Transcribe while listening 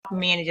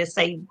come in and just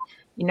say,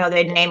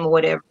 their name or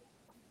whatever.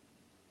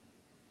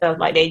 Stuff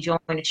like they join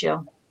the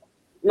show.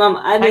 Mom,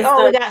 I Like,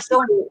 just we got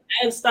so.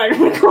 I started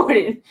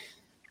recording.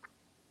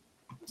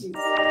 Are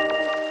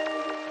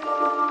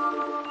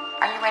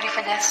you ready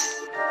for this?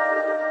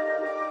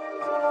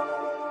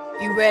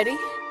 You ready?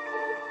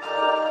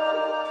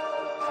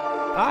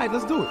 All right,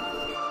 let's do it.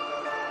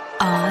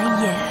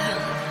 Yeah.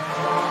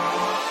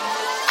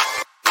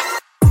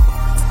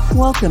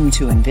 Welcome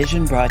to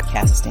Envision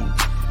Broadcasting,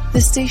 the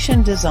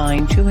station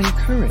designed to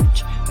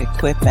encourage,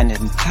 equip, and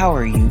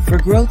empower you for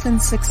growth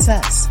and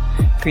success.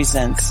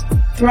 Presents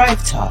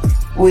Thrive Talk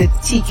with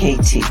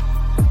TKT,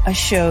 a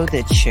show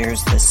that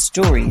shares the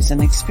stories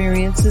and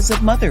experiences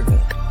of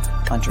motherhood,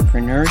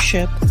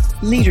 entrepreneurship,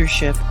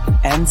 leadership,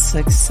 and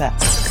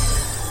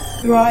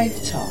success. Thrive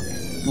Talk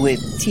with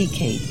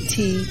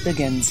TKT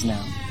begins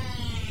now.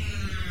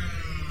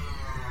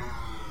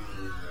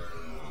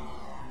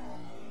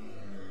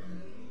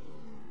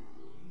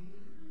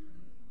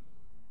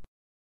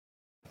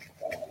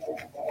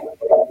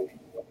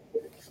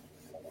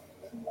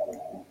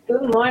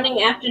 Good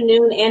morning,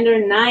 afternoon, and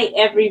or night,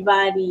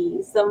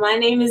 everybody. So my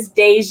name is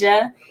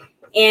Deja,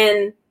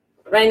 and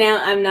right now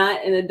I'm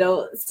not an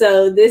adult.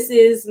 So this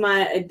is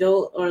my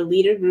adult or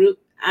leader group.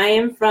 I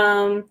am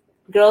from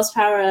Girls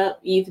Power Up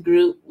Youth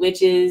Group,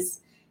 which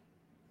is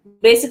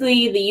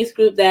basically the youth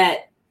group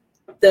that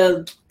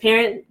the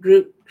parent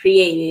group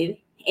created.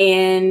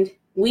 And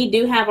we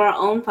do have our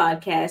own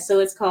podcast. So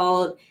it's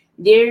called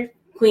Dear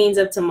Queens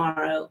of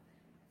Tomorrow.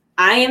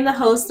 I am the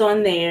host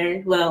on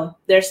there. Well,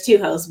 there's two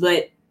hosts,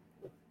 but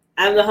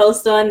I'm the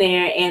host on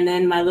there, and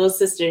then my little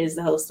sister is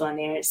the host on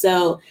there.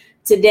 So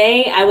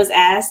today I was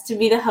asked to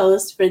be the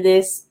host for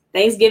this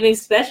Thanksgiving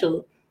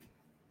special.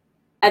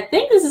 I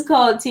think this is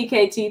called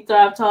TKT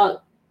Thrive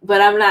Talk,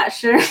 but I'm not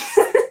sure.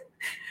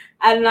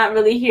 I'm not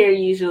really here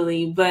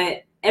usually,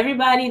 but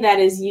everybody that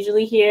is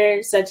usually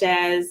here, such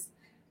as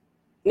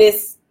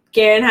Miss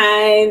Karen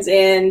Hines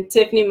and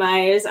Tiffany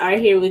Myers, are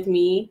here with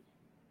me.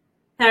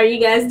 How are you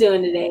guys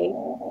doing today?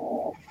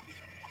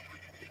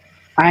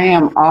 I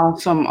am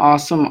awesome.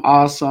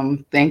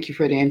 Thank you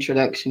for the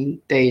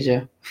introduction,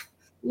 Deja.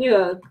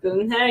 You're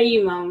welcome. How are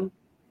you, Mom?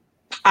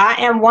 I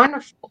am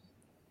wonderful.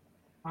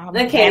 I'm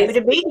happy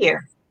to be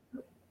here.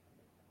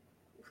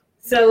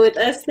 So with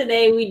us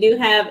today, we do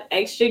have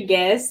extra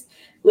guests,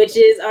 which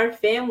is our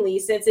family,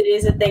 since it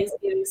is a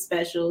Thanksgiving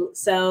special.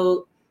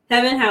 So,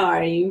 Heaven, how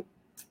are you?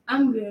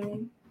 I'm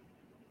good.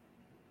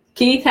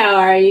 Keith, how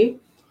are you?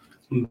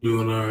 I'm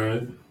doing all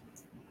right.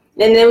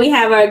 And then we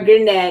have our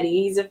Granddaddy.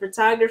 He's a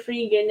photographer.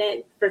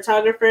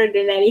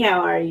 Granddaddy, how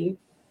are you?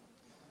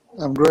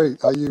 I'm great.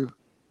 How are you?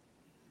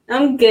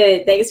 I'm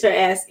good. Thanks for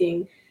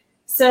asking.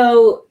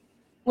 So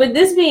with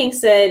this being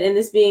said, and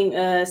this being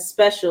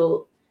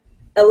special,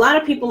 a lot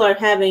of people are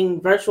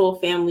having virtual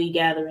family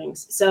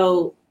gatherings.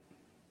 So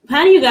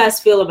how do you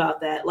guys feel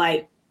about that?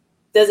 Like,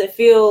 does it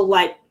feel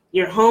like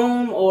you're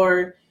home,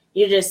 or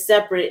you're just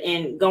separate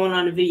and going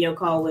on a video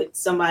call with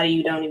somebody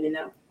you don't even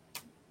know?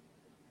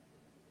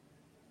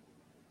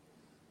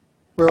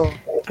 Well,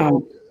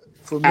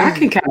 for me, I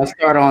can kind of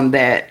start on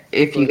that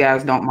if you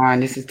guys don't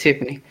mind. This is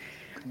Tiffany.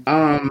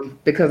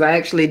 Because I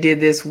actually did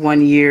this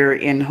 1 year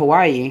in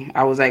Hawaii.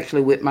 I was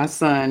actually with my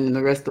son, and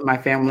the rest of my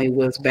family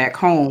was back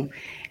home,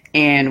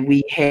 and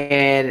we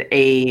had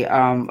a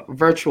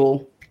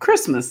virtual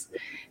Christmas,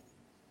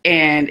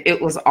 and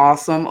it was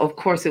awesome. Of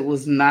course, it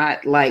was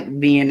not like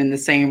being in the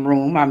same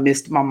room. I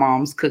missed my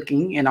mom's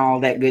cooking and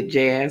all that good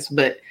jazz,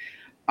 but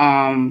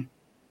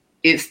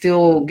it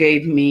still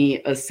gave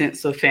me a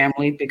sense of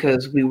family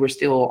because we were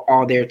still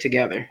all there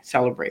together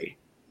celebrating.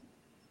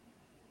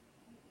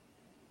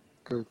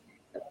 Good.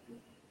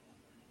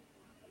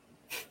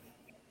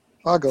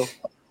 I'll go.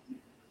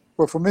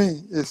 Well, for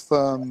me, it's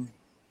a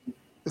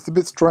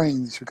bit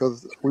strange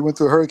because we went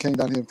through a hurricane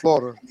down here in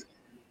Florida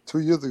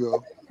 2 years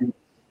ago. It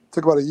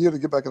took about a year to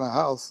get back in our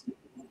house.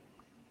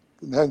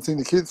 And hadn't seen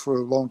the kids for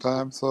a long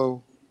time,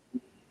 so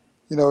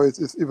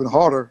it's even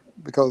harder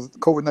because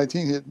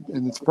COVID-19 hit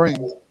in the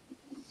spring.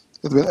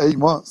 It's been 8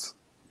 months,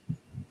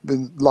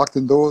 been locked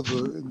indoors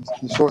in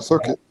short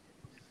circuit.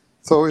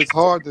 So it's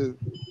hard to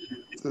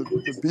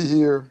be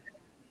here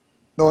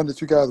knowing that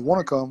you guys want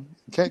to come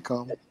and can't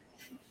come.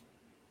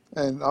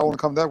 And I want to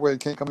come that way and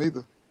can't come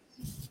either.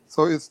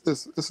 So it's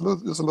a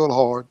little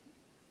hard,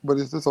 but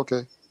it's okay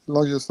as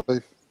long as you're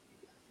safe.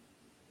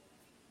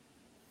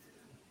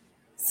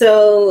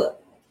 So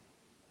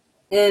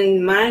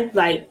in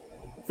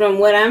from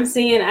what I'm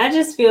seeing, I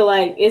just feel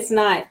like it's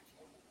not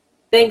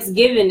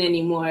Thanksgiving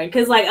anymore,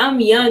 because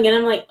I'm young and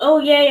I'm like, oh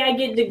yay, I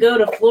get to go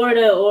to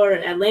Florida or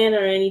Atlanta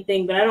or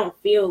anything, but I don't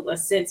feel a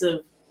sense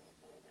of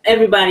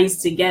everybody's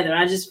together.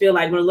 I just feel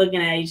like we're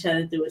looking at each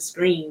other through a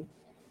screen.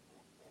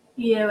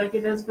 Yeah, like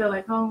it does feel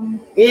like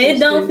home. Yeah, it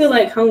don't feel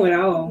like home at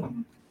all.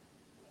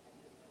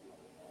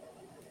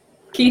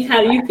 Keith,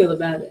 how do you feel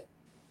about it?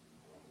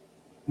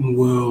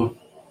 Well,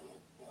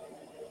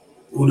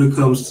 when it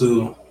comes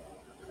to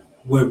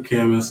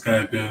webcam and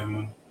Skype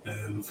and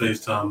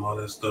FaceTime, all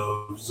that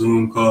stuff,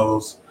 Zoom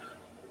calls,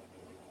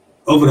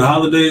 over the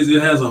holidays,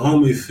 it has a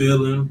homey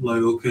feeling.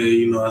 Like, okay,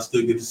 you know, I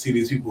still get to see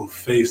these people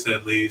face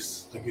at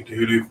least. I get to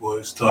hear their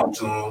voice, talk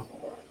to them.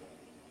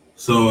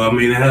 So, I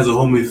mean, it has a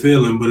homey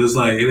feeling, but it's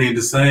like, it ain't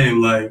the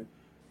same. Like,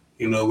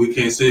 you know, we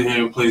can't sit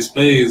here and play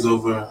spades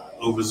over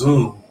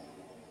Zoom.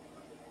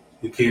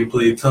 We can't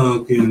play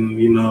tunk and,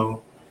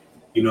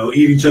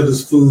 eat each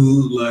other's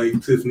food, like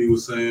Tiffany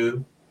was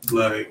saying.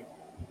 Like,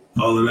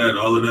 all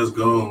of that's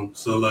gone.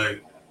 So,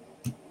 like,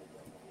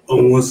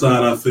 on one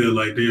side, I feel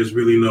like there's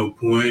really no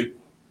point.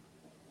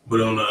 But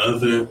on the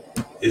other,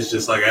 it's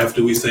just like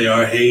after we say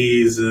our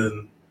hays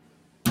and,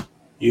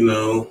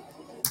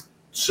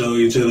 show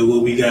each other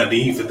what we got to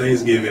eat for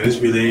Thanksgiving, it's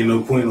really ain't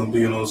no point on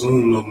being on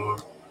Zoom no more.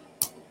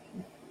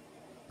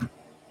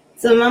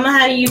 So, Mama,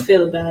 how do you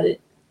feel about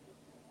it?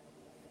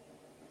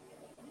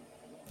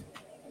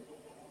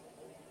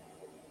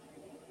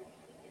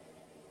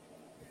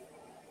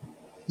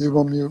 You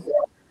on mute.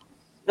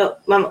 Oh,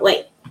 Mama,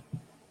 wait.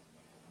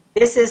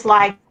 This is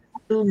like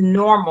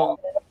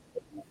normal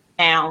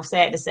now,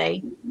 sad to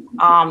say.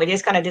 It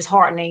is kind of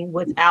disheartening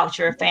without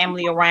your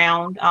family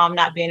around,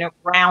 not being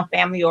around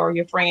family or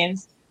your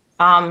friends.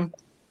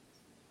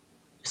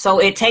 So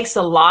it takes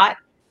a lot,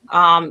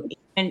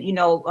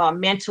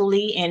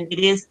 mentally, and it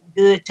is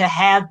good to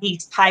have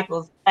these type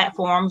of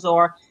platforms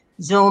or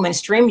Zoom and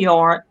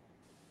StreamYard,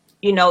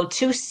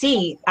 to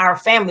see our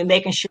family,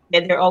 making sure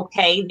that they're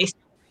okay,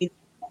 they're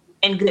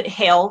in good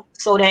health.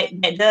 So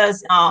that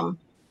does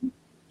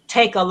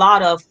take a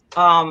lot of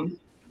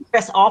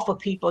stress off of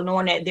people,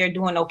 knowing that they're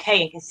doing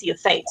okay and can see a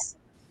face.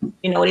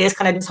 It is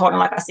kind of disheartening,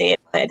 like I said,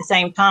 but at the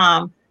same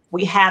time,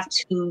 we have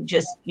to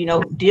just,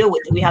 deal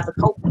with it. We have to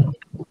cope with it.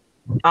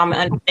 And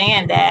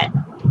understand that,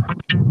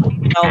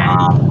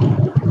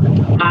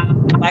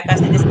 like I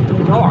said, this is the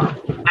new norm.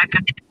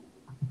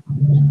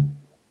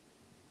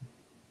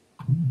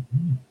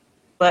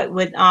 But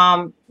with,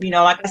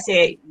 like I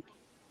said,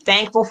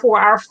 thankful for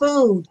our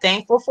food,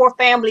 thankful for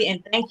family,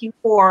 and thank you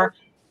for,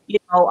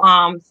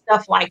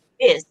 stuff like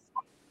this.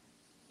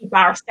 Keep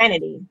our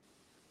sanity,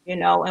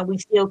 and we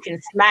still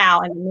can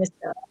smile in the midst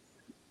of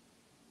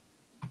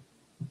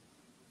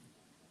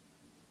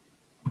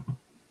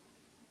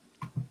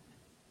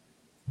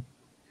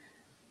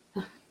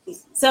it.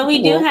 So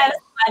we do have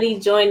somebody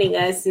joining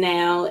us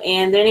now,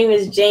 and their name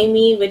is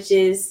Jamie, which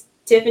is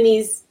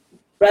Tiffany's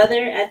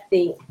brother, I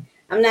think.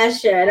 I'm not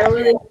sure. I don't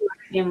really know my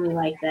family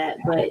like that,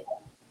 but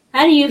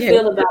how do you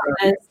feel about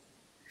us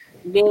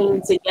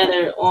being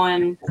together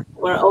on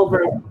or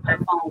over a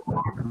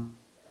phone?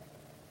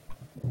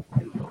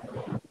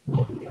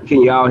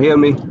 Can y'all hear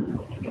me?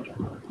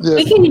 Yes.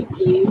 We can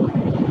hear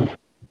you.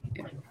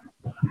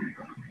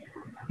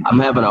 I'm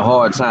having a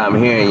hard time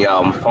hearing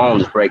y'all. My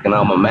phone's breaking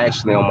up. I'm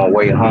actually on my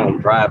way home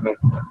driving.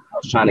 I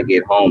was trying to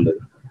get home to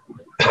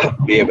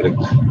be able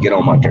to get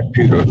on my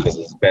computer because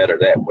it's better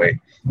that way.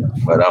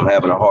 But I'm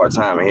having a hard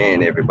time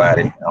hearing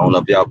everybody. I don't know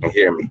if y'all can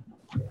hear me.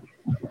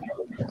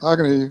 I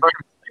can hear you.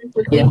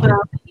 Yeah, we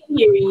can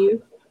hear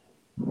you.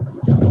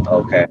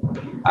 Okay.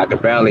 I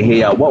could barely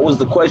hear y'all. What was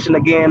the question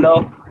again,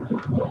 though?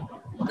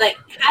 Like,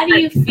 how do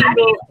you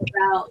feel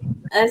about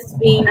us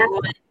being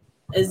on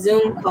a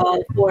Zoom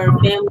call for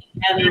family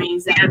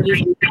gatherings that we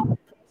usually do?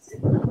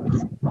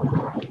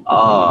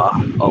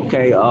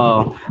 Okay.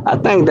 I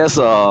think it's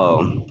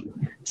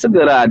a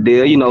good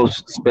idea,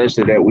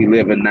 especially that we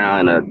live in now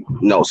in a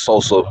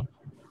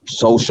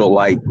social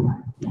like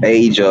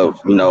age of,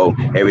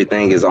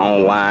 everything is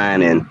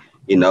online, and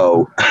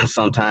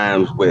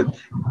sometimes with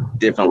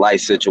different life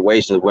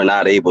situations we're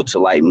not able to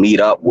like meet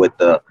up with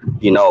the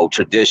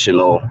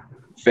traditional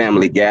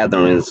family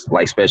gatherings,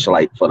 like especially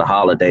like for the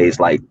holidays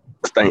like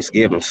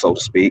Thanksgiving, so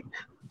to speak.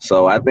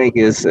 So I think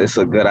it's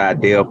a good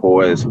idea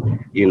for us,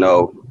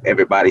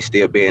 everybody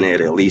still being able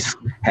to at least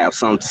have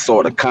some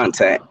sort of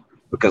contact,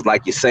 because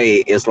like you say,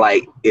 it's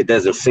like it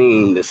doesn't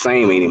seem the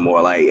same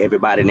anymore. Like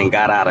everybody then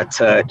got out of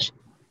touch,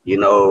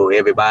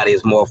 everybody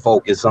is more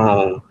focused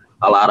on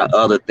a lot of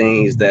other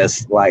things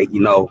that's like,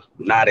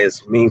 not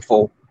as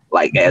meaningful,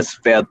 like as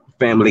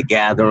family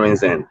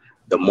gatherings and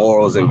the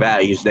morals and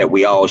values that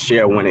we all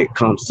share when it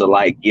comes to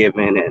like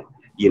giving and,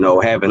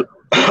 having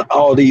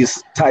all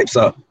these types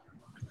of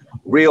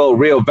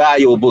real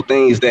valuable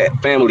things that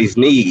families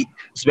need,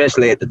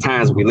 especially at the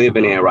times we're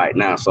living in right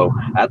now. So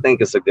I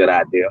think it's a good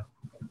idea.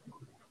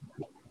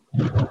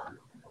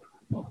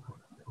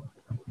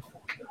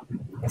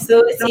 So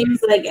it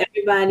seems like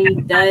everybody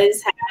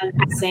does have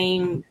the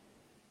same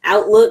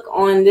outlook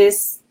on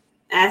this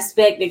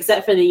aspect,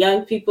 except for the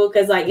young people,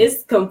 because like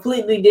it's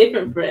completely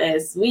different for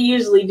us. We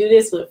usually do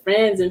this with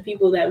friends and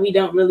people that we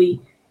don't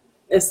really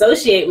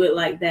associate with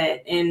like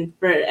that, and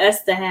for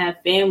us to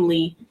have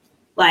family,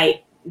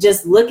 like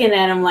just looking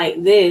at them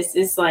like this,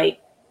 it's like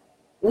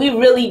we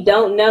really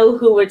don't know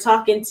who we're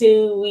talking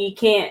to. We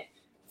can't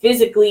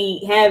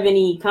physically have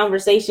any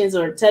conversations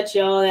or touch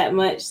y'all that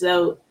much,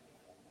 so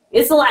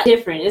it's a lot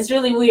different. It's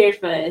really weird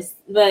for us.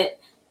 But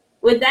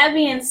with that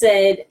being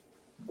said,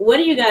 what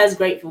are you guys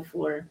grateful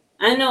for?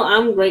 I know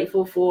I'm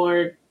grateful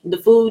for the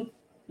food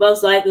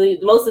most likely,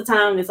 most of the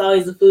time, it's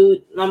always the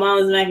food. My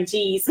mom's mac and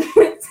cheese.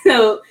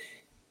 So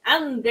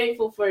I'm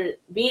grateful for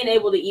being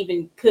able to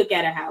even cook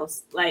at a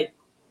house. Like,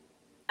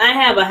 I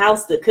have a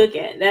house to cook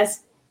at.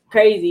 That's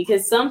crazy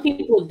because some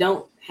people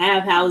don't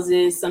have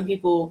houses. Some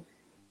people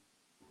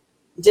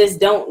just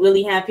don't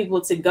really have people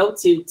to go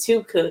to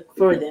cook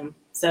for them.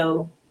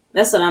 So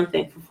that's what I'm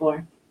thankful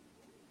for.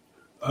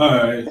 All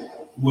right.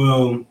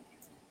 Well,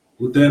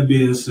 with that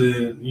being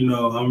said, you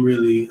know, I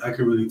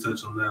can really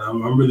touch on that.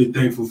 I'm really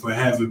thankful for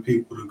having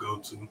people to go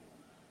to.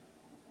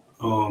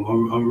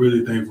 I'm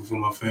really thankful for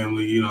my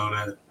family, you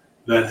know,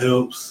 that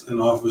helps and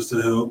offers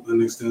to help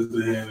and extends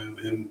the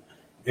hand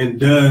and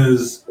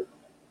does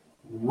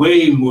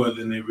way more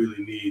than they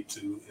really need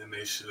to, and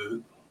they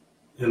should.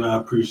 And I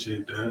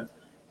appreciate that.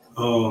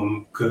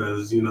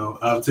 Because, you know,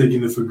 I've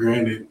taken it for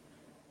granted,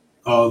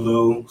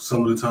 although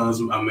some of the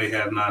times I may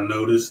have not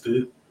noticed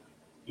it,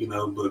 you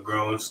know, but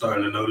growing,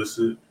 starting to notice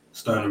it,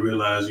 starting to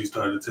realize you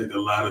start to take a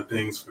lot of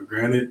things for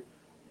granted,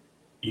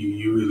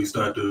 you really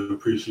start to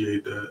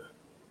appreciate that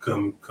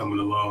coming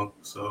along.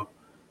 So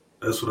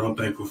that's what I'm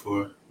thankful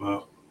for,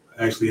 about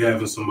actually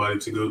having somebody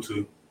to go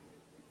to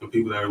and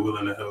people that are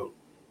willing to help.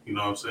 You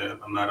know what I'm saying?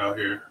 I'm not out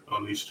here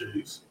on these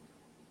streets.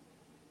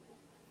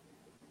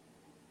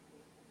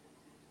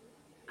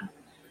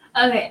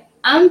 Okay,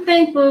 I'm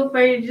thankful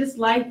for just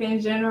life in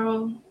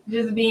general,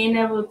 just being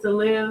able to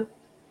live.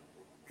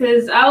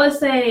 Because I would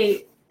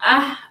say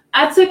I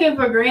took it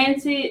for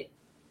granted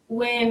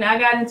when I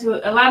got into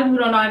a lot of people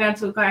don't know I got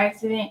into a car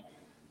accident.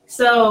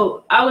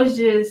 So I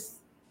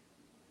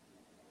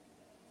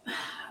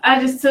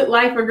just took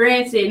life for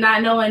granted,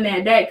 not knowing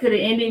that could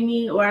have ended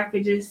me, or I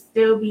could just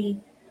still be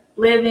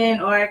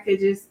living, or I could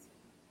just,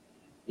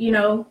 you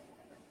know,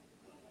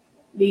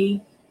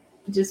 be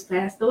just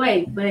passed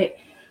away. But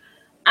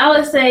I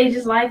would say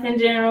just life in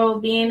general,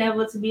 being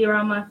able to be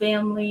around my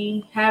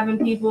family, having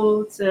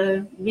people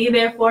to be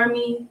there for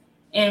me,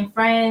 and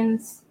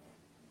friends,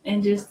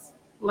 and just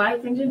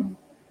life in general.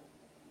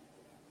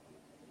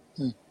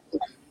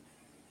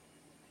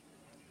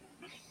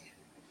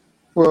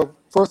 Well,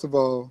 first of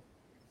all,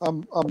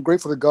 I'm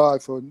grateful to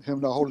God for Him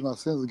not holding our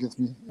sins against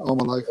me all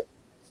my life.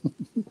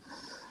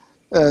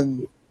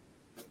 And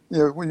you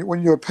know,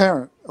 when you're a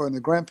parent or a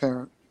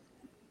grandparent,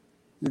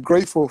 you're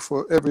grateful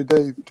for every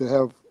day to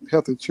have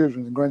healthy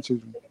children and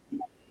grandchildren.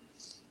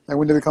 And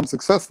when they become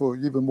successful,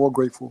 you're even more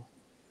grateful.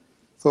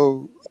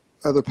 So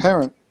as a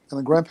parent and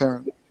a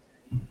grandparent,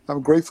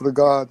 I'm grateful to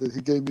God that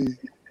He gave me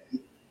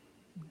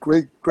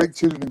great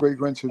children and great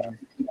grandchildren.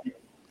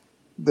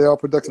 They are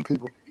productive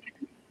people.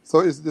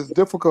 So it's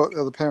difficult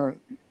as a parent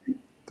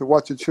to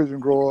watch your children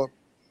grow up,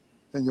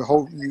 and you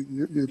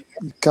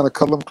kind of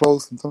cuddle them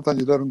close, and sometimes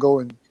you let them go,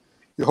 and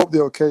you hope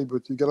they're okay,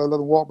 but you gotta let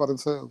them walk by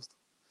themselves.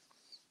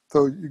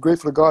 So you're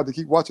grateful to God to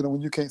keep watching them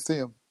when you can't see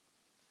them.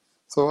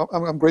 So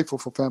I'm grateful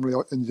for family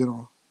in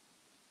general.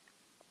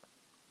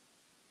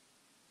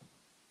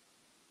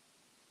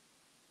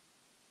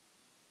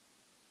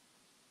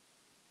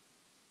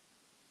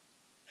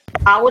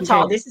 I will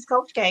talk. This is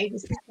Coach K.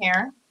 This is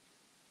Karen.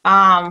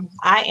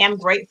 I am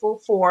grateful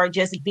for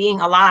just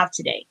being alive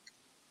today.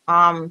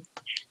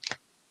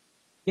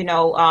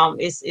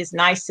 It's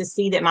nice to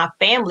see that my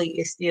family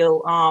is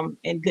still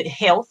in good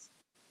health.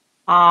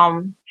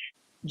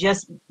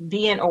 Just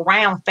being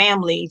around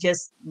family,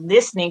 just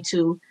listening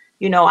to,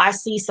 I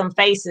see some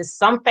faces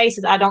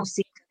I don't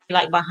see,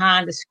 like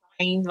behind the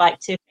screen, like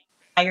Tiffany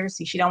Myers.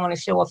 She don't want to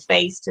show a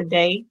face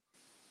today.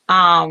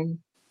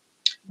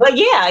 But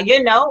yeah,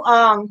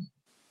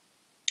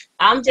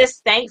 I'm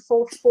just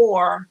thankful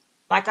for,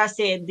 like I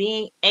said,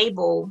 being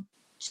able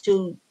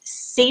to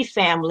see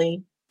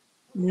family,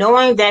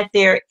 knowing that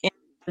they're in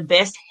the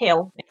best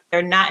health. If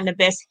they're not in the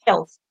best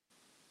health,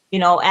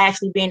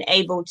 actually being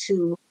able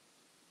to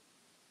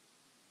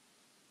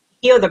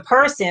hear the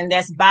person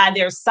that's by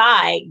their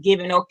side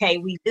giving, okay,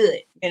 we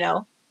good,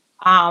 and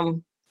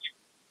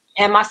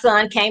my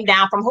son came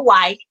down from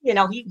Hawaii.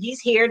 He's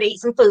here to eat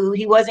some food.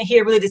 He wasn't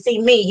here really to see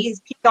me.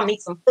 He's come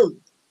eat some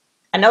food.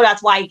 I know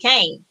that's why he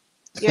came.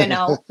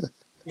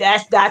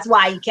 That's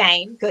why he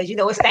came, because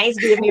it's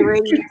Thanksgiving. You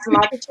really eat some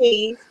mac and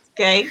cheese,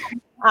 okay?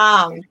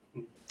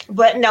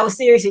 But no,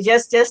 seriously,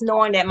 just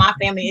knowing that my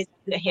family is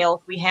in good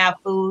health. We have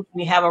food,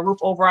 we have a roof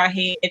over our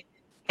head,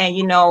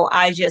 and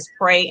I just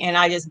pray and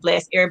I just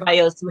bless everybody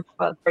else to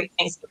have a great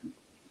Thanksgiving.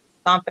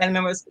 Some family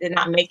members did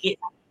not make it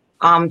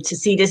to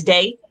see this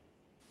day.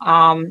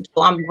 So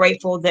I'm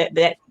grateful that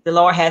the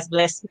Lord has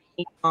blessed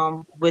me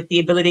with the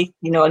ability,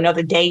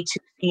 another day to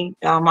see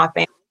my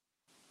family.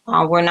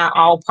 We're not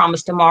all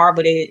promised tomorrow,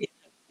 but it's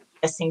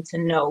a blessing to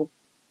know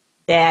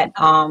that,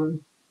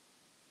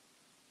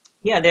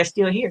 they're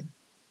still here.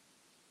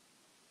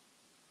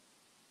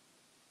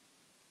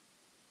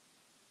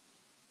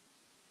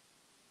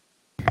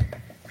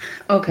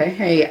 Okay,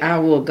 hey, I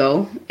will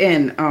go.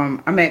 And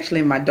I'm actually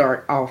in my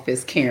dark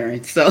office,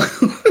 Karen, so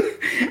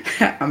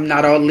I'm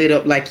not all lit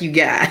up like you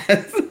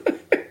guys.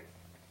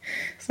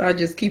 So I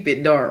just keep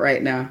it dark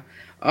right now.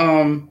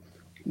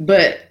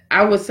 But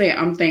I would say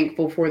I'm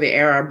thankful for the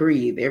air I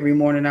breathe. Every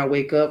morning I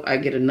wake up, I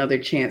get another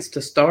chance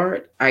to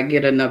start. I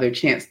get another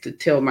chance to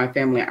tell my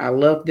family I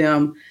love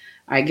them.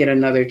 I get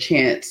another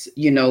chance,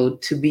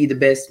 to be the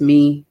best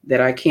me that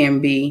I can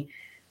be.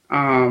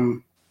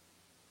 And,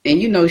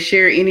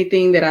 share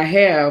anything that I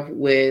have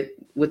with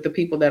the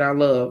people that I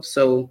love.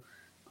 So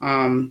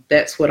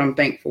that's what I'm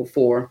thankful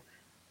for.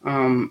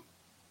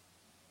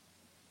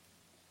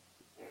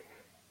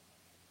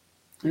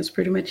 That's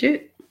pretty much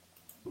it.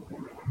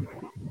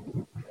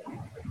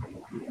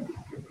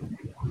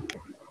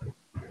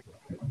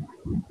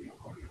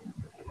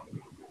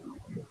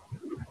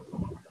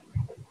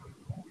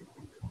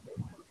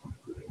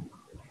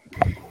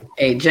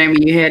 Hey,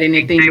 Jamie, you had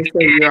anything to say?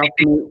 You're off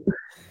mute.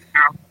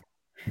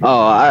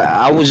 Oh,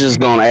 I was just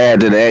gonna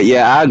add to that.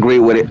 Yeah, I agree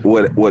with it.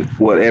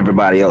 What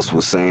everybody else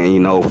was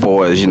saying.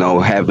 For as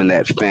having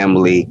that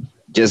family,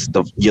 just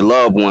your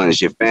loved ones,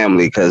 your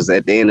family. Because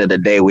at the end of the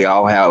day, we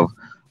all have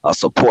a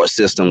support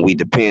system we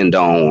depend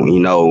on.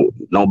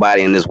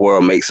 Nobody in this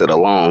world makes it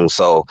alone.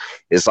 So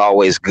it's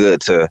always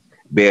good to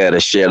be able to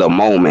share the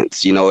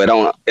moments. It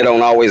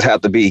don't always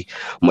have to be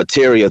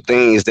material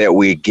things that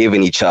we're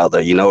giving each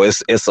other.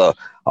 It's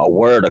a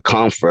word of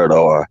comfort,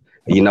 or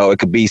it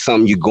could be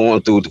something you're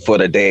going through for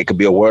the day. It could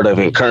be a word of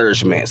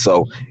encouragement.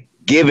 So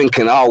giving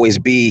can always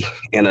be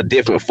in a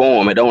different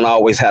form. It don't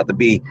always have to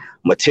be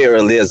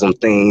materialism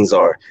things,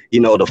 or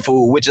the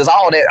food, which is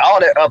all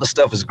that other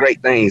stuff is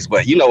great things,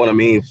 but you know what I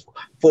mean,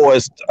 for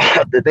us,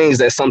 the things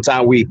that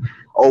sometimes we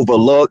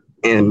overlook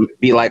and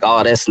be like,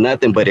 oh, that's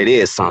nothing, but it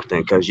is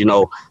something, because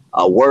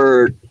a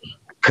word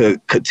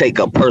could take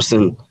a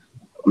person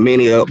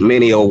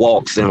many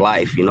walks in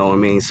life. You know what I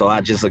mean? So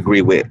I just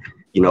agree with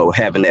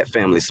having that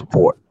family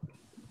support.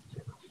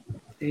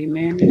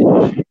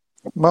 Amen.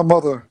 My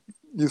mother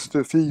used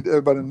to feed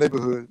everybody in the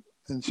neighborhood,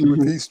 and she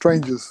would feed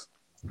strangers.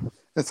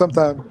 And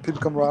sometimes people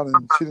come around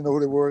and she didn't know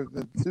who they were.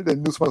 And they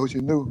knew somebody who she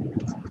knew.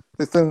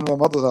 They sent them to my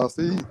mother's house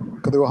to eat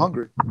because they were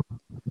hungry.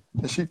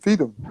 And she'd feed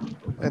them.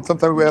 And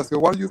sometimes we ask her,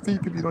 why do you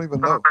feed people you don't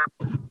even know?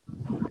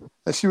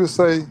 And she would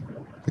say,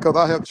 because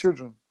I have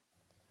children.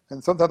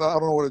 And sometimes I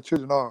don't know where the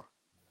children are.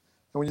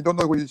 And when you don't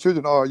know where your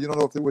children are, you don't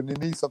know when they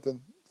need something,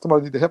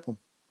 somebody need to help them.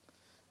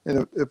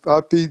 And if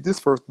I feed this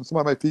person,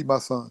 somebody might feed my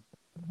son.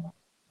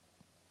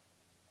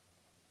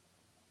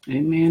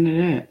 Amen to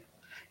that.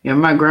 Yeah,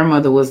 my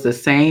grandmother was the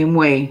same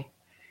way.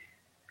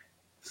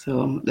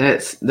 So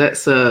that's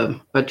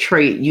a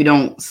trait you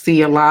don't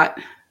see a lot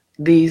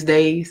these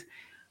days,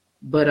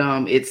 but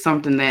it's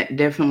something that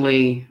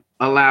definitely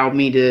allowed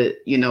me to,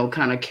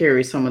 kind of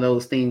carry some of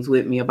those things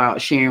with me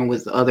about sharing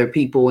with other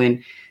people,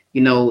 and,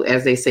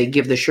 as they say,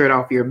 give the shirt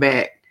off your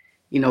back,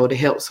 to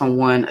help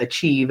someone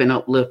achieve and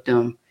uplift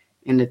them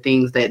in the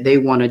things that they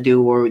want to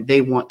do or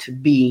they want to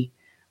be,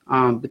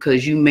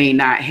 because you may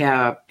not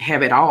have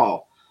it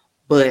all,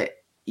 but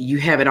you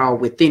have it all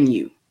within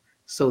you.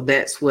 So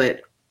that's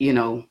what,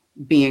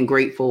 being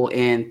grateful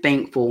and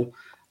thankful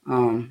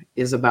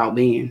is about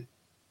being.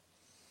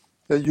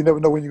 Yeah, you never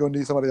know when you're going to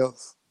need somebody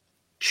else.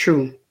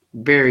 True.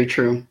 Very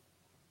true.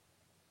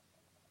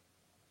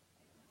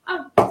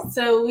 Oh,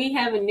 so we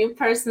have a new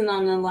person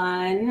on the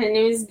line. Her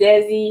name is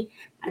Desi.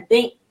 I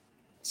think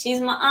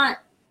she's my aunt.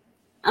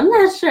 I'm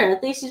not sure. I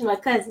think she's my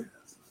cousin.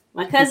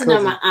 My cousin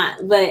or my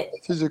aunt, but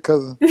she's your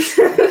cousin. My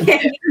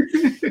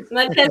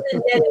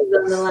cousin Desi's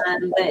on the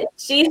line, but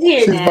she's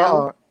here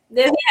now.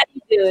 Desi, how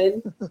you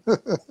doing?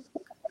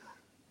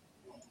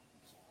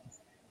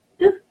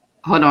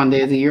 Hold on,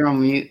 Desi, you're on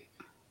mute.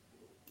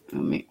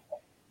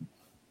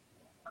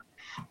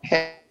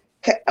 Okay.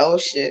 Oh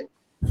shit.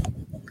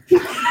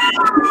 Yep,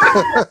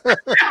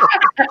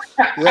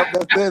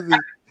 that's Desi.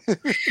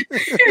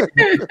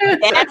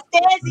 That's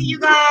Desi, you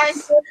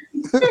guys.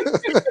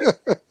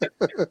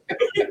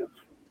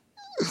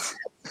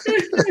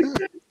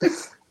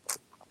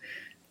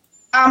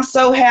 I'm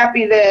so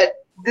happy that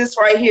this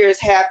right here is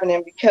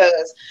happening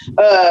because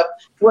of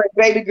what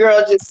baby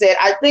girl just said.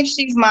 I think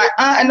she's my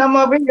aunt, and I'm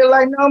over here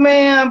like, no,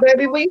 ma'am,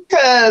 baby, we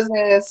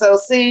cousins. So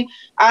see,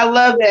 I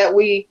love that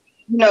we,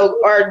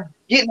 are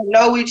getting to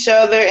know each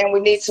other, and we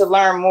need to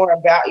learn more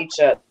about each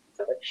other.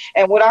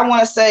 And what I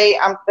want to say,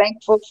 I'm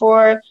thankful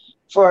for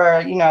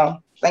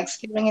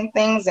Thanksgiving and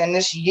things, and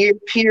this year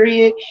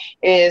period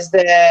is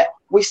that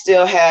we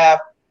still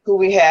have who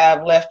we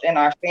have left in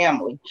our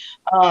family.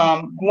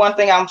 One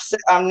thing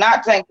I'm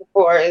not thankful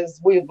for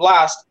is we've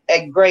lost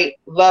a great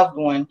loved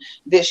one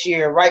this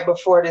year, right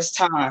before this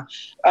time.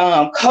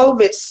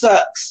 COVID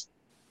sucks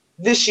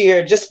this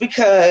year just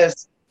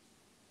because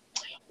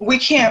we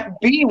can't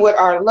be with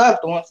our loved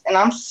ones. And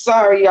I'm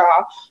sorry,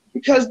 y'all,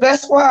 because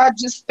that's why I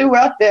just threw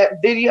out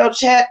that video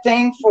chat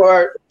thing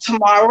for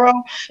tomorrow.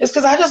 It's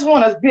because I just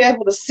want to be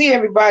able to see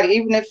everybody,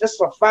 even if it's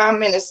for 5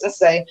 minutes, and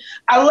say,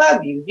 I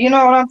love you. You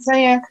know what I'm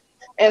saying?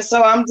 And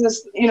so I'm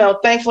just,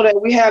 thankful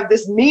that we have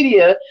this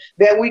media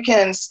that we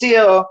can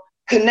still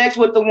connect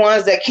with the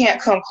ones that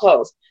can't come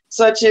close,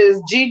 such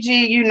as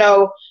Gigi,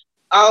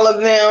 all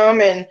of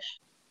them, and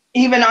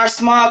even our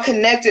small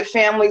connected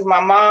families, my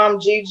mom,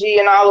 Gigi,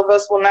 and all of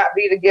us will not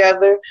be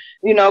together,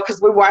 you know,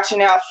 because we're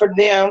watching out for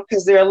them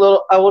because they're a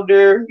little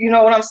older, you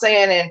know what I'm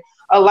saying? And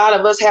a lot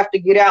of us have to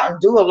get out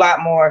and do a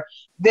lot more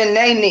than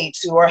they need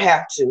to or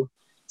have to.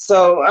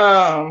 So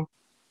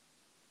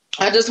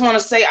I just want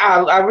to say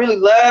I really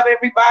love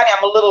everybody.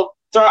 I'm a little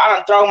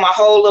I'm throwing my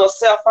whole little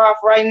self off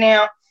right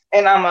now,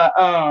 and I'm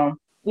a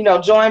you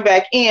know, join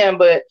back in,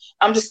 but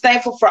I'm just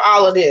thankful for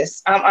all of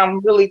this.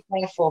 I'm really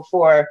thankful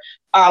for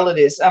all of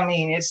this. I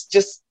mean,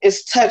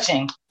 it's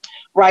touching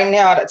right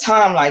now at a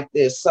time like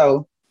this.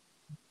 So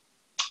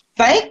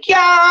thank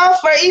y'all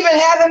for even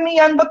having me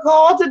on the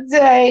call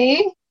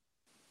today.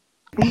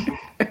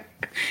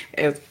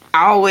 As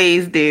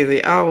always,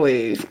 Daisy,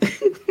 always. So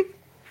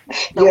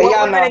what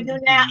we're going to do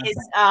now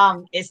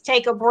is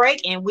take a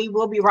break, and we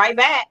will be right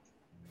back.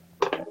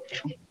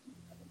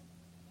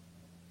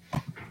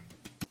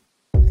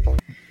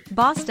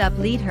 Bossed Up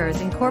Lead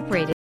Hers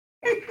Incorporated.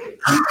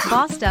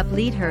 Bossed Up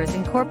Lead Hers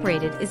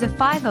Incorporated is a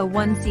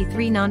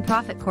 501c3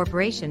 nonprofit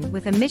corporation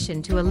with a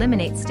mission to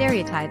eliminate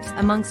stereotypes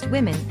amongst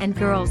women and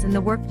girls in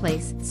the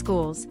workplace,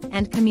 schools,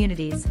 and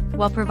communities,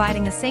 while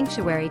providing a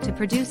sanctuary to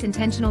produce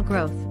intentional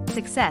growth,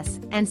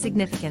 success, and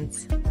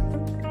significance.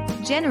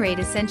 Generate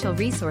essential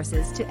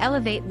resources to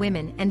elevate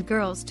women and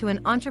girls to an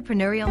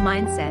entrepreneurial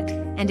mindset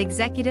and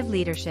executive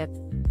leadership.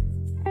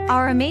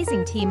 Our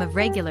amazing team of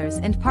regulars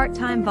and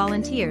part-time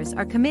volunteers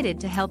are committed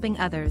to helping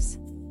others.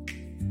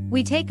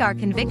 We take our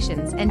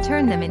convictions and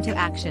turn them into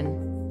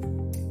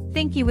action.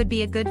 Think you would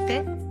be a good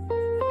fit?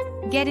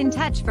 Get in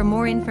touch for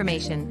more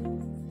information.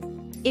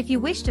 If you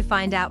wish to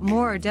find out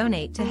more or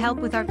donate to help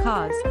with our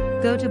cause,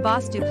 go to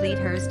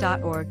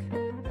bossdupleadhers.org.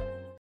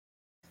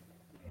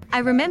 I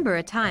remember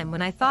a time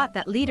when I thought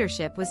that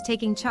leadership was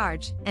taking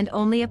charge and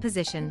only a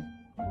position.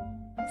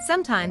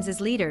 Sometimes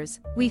as leaders,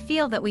 we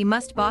feel that we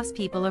must boss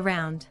people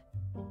around.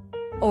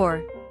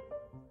 Or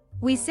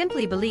we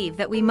simply believe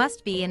that we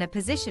must be in a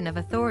position of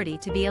authority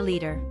to be a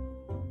leader.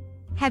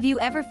 Have you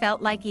ever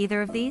felt like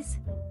either of these?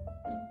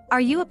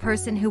 Are you a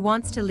person who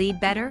wants to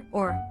lead better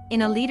or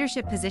in a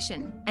leadership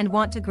position and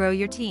want to grow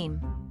your team?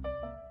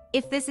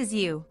 If this is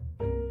you,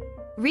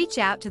 reach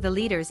out to the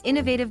Leaders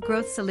Innovative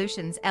Growth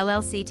Solutions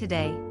LLC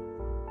today.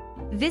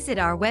 Visit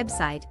our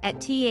website at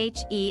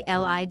theligsllc.com.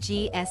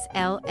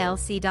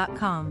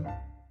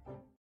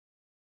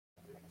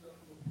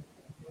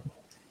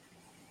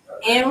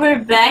 And we're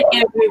back,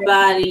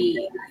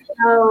 everybody.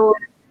 So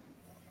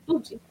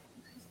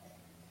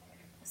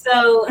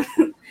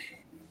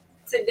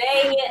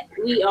today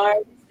we are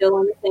still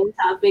on the same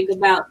topic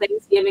about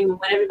Thanksgiving and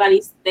what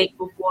everybody's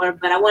thankful for,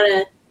 but I want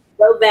to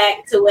go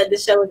back to what the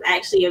show is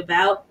actually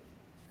about.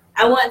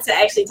 I want to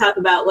actually talk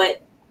about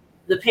what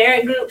the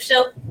parent group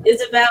show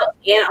is about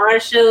and our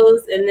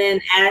shows, and then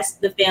ask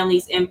the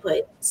family's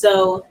input.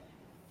 So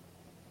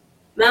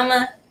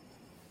Mama,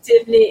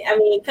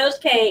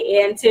 Coach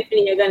K and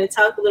Tiffany are going to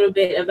talk a little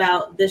bit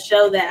about the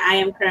show that I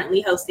am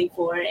currently hosting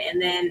for,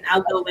 and then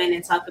I'll go in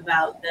and talk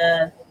about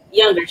the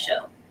younger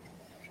show.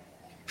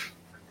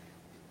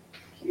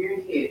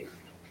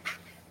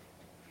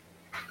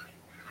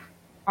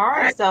 All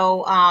right,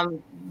 so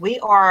we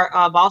are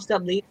Bossed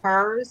Up Lead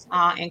Hers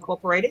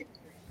Incorporated.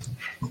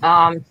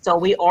 So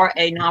we are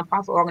a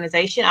nonprofit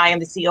organization. I am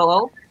the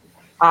COO,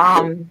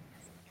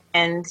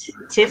 and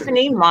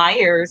Tiffany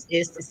Myers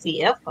is the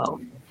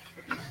CFO.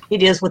 He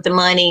deals with the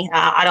money.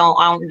 I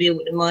don't deal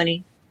with the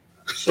money.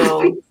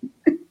 So,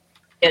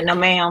 yeah, no,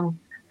 ma'am.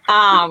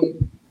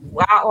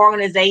 Our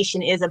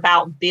organization is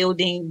about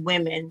building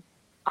women.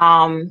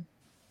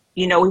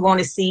 You know, we want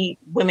to see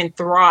women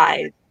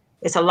thrive.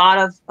 It's a lot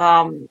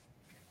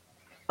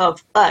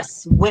of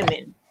us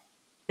women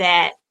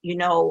that, you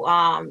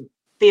know,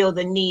 feel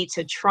the need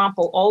to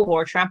trample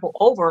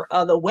over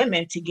other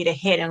women to get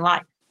ahead in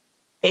life.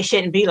 It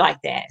shouldn't be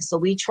like that. So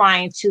we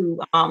trying to,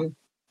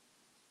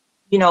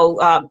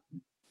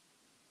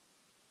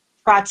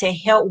 try to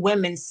help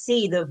women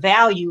see the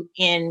value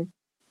in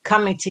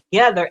coming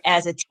together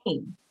as a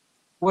team.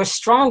 We're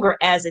stronger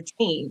as a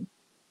team,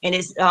 and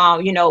it's,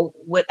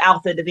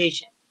 without the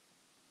division.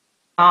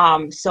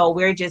 So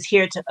we're just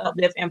here to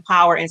uplift,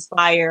 empower,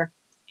 inspire,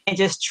 and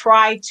just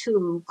try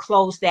to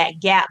close that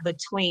gap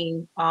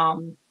between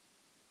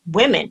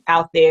women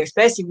out there,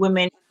 especially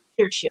women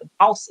leadership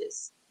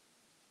bosses.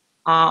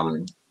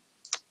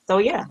 So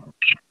yeah,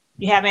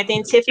 you have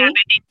anything, Tiffany?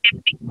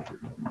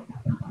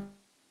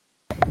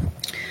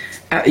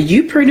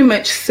 You pretty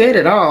much said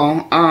it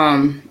all.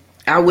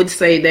 I would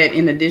say that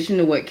in addition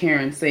to what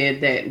Karen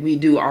said, that we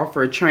do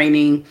offer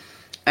training,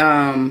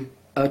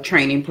 a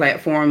training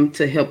platform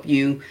to help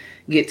you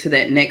get to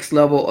that next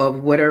level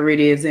of whatever it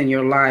is in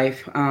your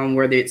life,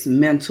 whether it's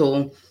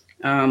mental.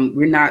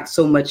 We're not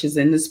so much as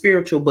in the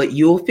spiritual, but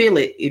you'll feel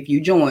it if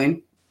you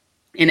join.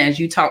 And as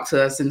you talk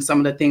to us and some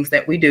of the things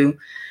that we do,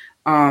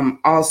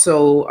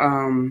 also,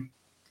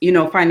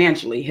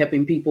 financially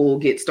helping people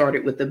get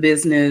started with the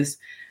business,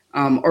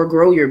 or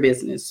grow your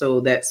business. So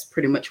that's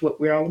pretty much what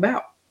we're all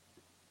about.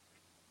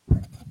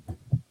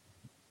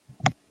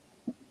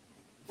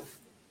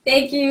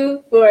 Thank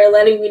you for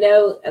letting me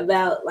know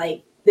about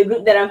like the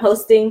group that I'm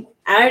hosting.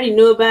 I already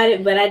knew about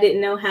it, but I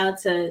didn't know how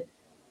to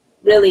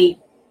really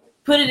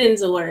put it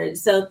into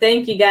words. So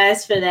thank you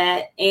guys for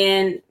that.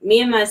 And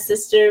me and my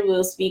sister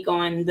will speak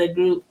on the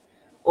group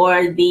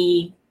or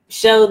the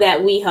show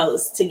that we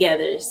host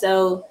together.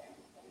 So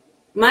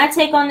my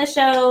take on the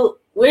show,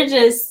 we're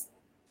just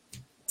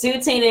two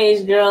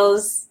teenage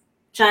girls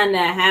trying to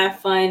have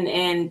fun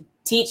and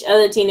teach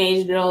other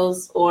teenage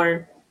girls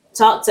or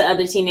talk to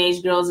other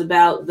teenage girls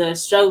about the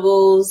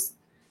struggles,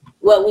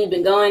 what we've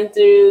been going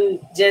through,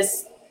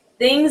 just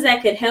things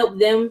that could help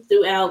them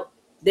throughout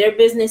their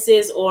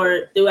businesses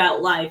or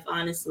throughout life,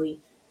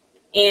 honestly.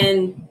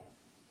 And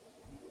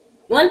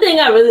one thing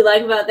I really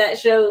like about that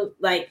show,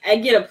 like I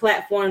get a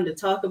platform to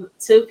talk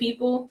to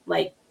people,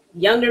 like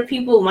younger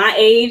people my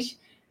age,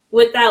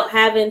 without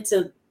having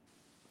to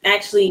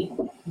actually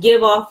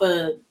give off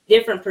a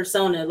different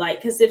persona.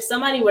 Like, because if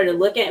somebody were to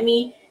look at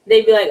me,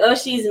 they'd be like, oh,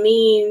 she's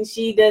mean.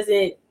 She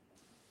doesn't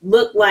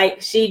look like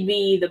she'd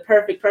be the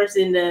perfect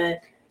person to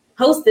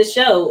host the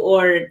show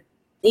or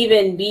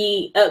even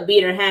be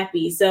upbeat or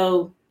happy.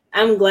 So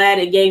I'm glad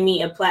it gave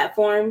me a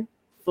platform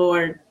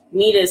for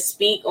me to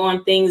speak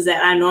on things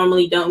that I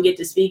normally don't get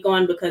to speak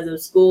on because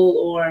of school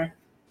or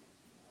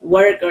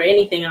work or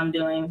anything I'm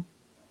doing.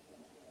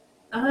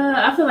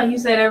 I feel like you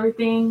said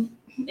everything.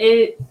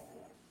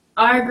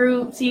 Our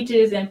group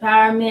teaches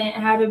empowerment,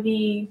 how to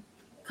be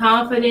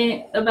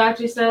confident about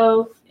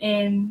yourself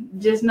and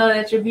just know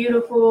that you're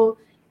beautiful.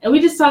 And we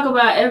just talk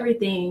about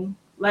everything,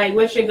 like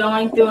what you're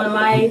going through in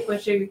life,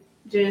 what you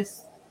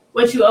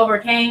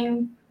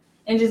overcame,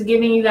 and just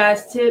giving you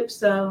guys tips.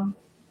 So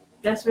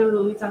that's really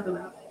what we talk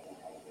about.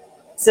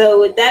 So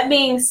with that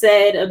being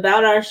said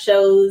about our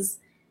shows,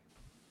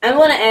 I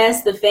want to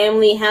ask the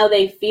family how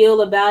they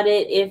feel about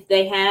it, if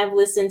they have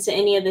listened to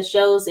any of the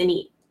shows,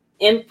 any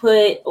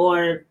input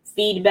or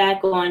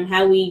feedback on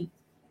how we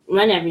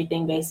run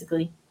everything,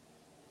 basically.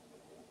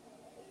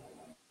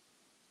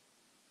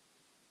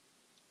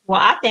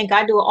 Well, I think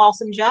I do an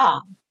awesome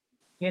job,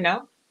 you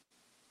know.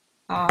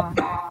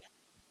 And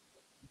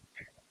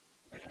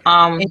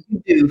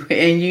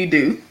you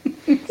do.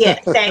 Yeah,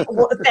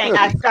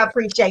 I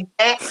appreciate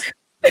that.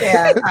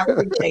 Yeah, I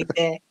appreciate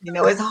that. You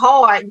know, it's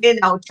hard, you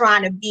know,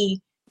 trying to be,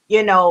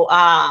 you know,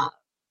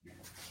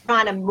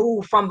 trying to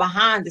move from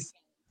behind the scenes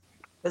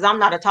because I'm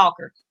not a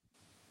talker.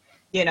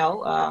 You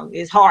know,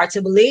 it's hard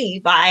to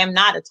believe I am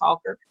not a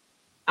talker.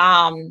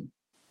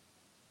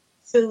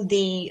 To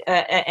the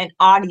an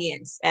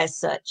audience as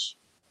such.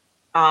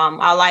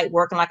 I like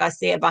working, like I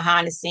said,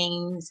 behind the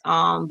scenes,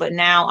 but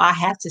now I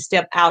have to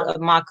step out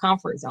of my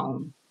comfort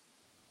zone.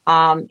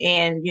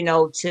 And, you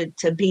know,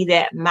 to be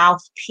that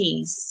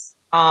mouthpiece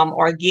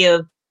or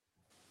give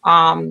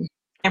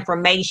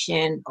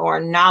information or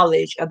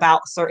knowledge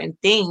about certain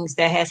things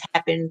that has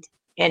happened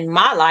in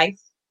my life,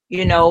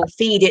 you know,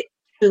 feed it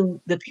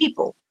to the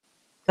people.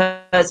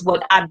 Because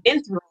what I've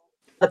been through,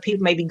 the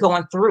people may be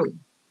going through.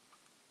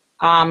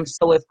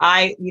 So if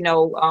I, you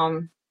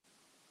know,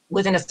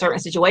 was in a certain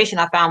situation,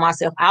 I found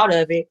myself out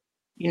of it,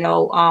 you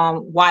know,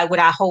 why would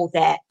I hold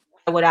that?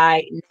 Why would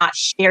I not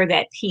share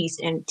that piece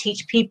and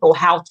teach people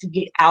how to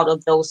get out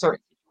of those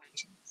certain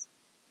situations?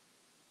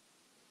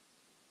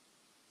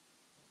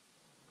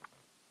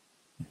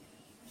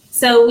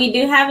 So we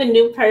do have a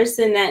new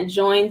person that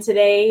joined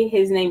today.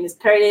 His name is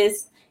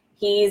Curtis.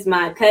 He's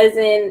my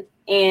cousin,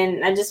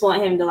 and I just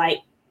want him to like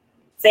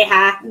say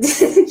hi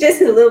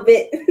just a little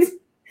bit.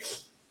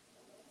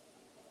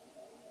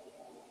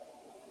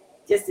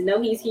 Just to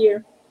know he's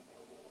here.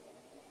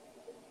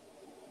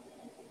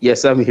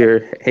 Yes, I'm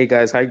here. Hey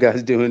guys, how you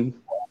guys doing?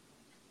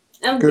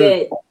 I'm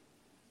good.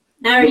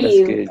 How are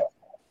you? Good.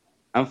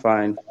 I'm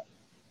fine.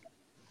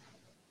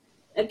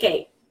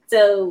 Okay,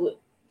 so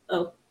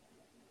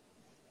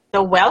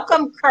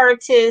welcome,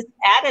 Curtis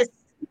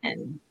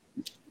Addison.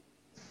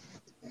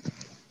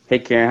 Hey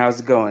Karen,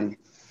 how's it going?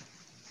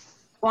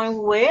 Going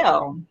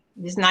well.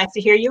 It's nice to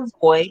hear your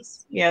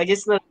voice. You know,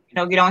 just look, you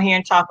know, get on here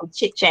and talk,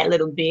 chit chat a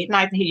little bit.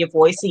 Nice to hear your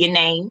voice, see your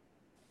name.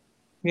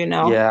 You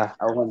know. Yeah,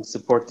 I want to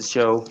support the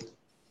show.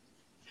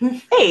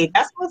 Hey,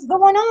 that's what's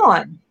going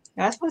on.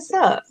 That's what's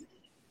up.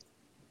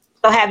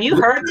 So, have you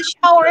heard the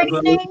show or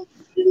anything?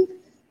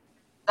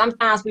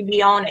 Sometimes we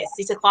be on at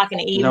 6:00 in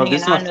the evening. No,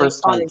 this is my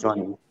first time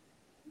joining.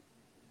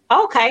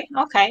 Okay.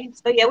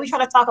 So yeah, we try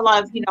to talk a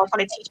lot of, you know,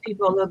 try to teach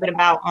people a little bit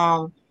about,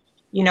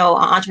 you know,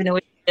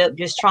 entrepreneurship,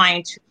 just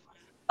trying to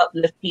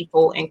uplift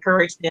people,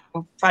 encourage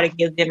them, try to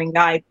give them and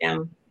guide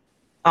them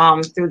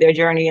through their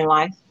journey in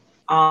life.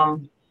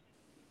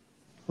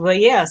 Well,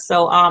 yeah.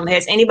 So,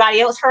 has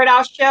anybody else heard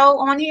our show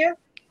on here?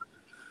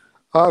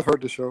 I've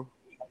heard the show.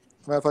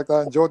 Matter of fact,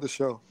 I enjoyed the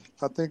show.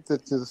 I think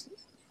that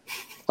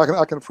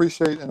I can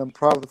appreciate and I'm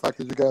proud of the fact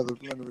that you guys are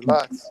learning to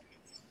relax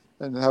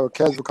and have a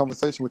casual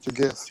conversation with your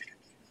guests.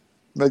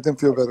 Make them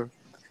feel better.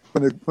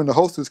 When the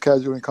host is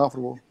casual and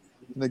comfortable,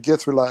 and the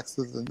guest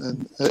relaxes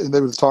and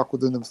able to talk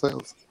within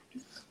themselves.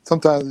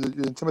 Sometimes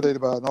you're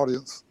intimidated by an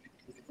audience.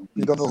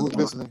 You don't know who's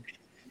listening.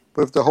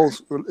 But if the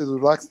host is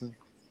relaxing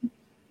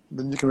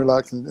then you can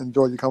relax and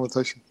enjoy your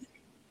conversation.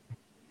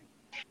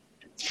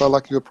 So I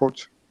like your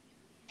approach.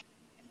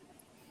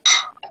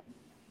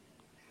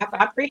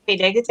 I appreciate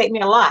that. It take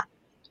me a lot.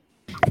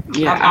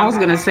 Yeah, I was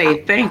gonna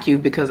say thank you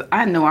because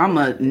I know I'm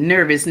a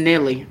nervous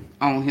Nelly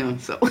on him.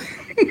 So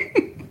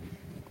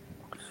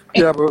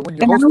Yeah, but when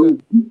you're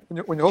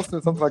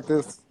hosting something like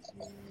this,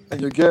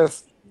 and your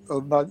guests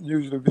are not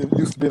used to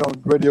being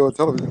on radio or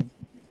television,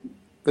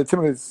 they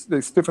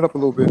stiffen up a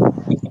little bit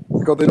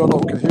because they don't know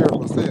who can hear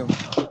them or see them.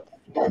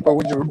 But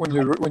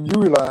when you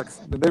relax,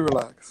 then they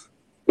relax.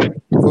 So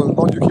as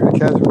long as you keep it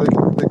casual,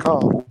 they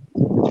calm.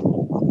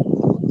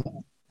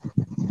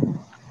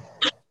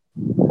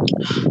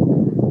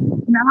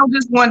 Now, I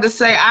just wanted to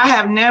say I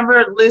have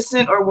never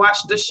listened or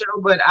watched the show,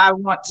 but I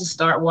want to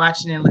start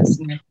watching and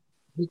listening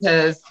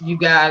because you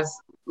guys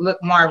look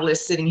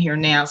marvelous sitting here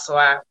now. So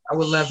I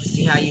would love to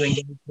see how you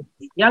engage with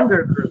the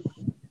younger group.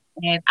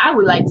 And I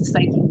would like to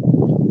say,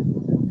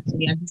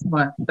 I just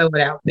want to throw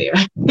it out there.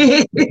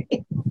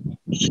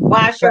 Well,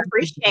 I sure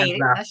appreciate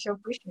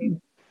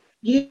it.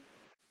 Yeah.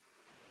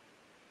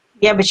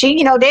 Yeah, but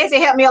she, Daisy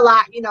helped me a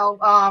lot.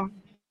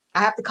 I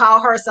have to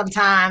call her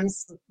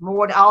sometimes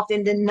more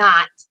often than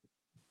not.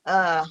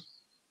 Because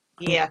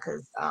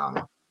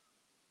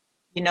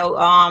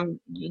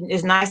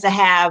it's nice to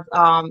have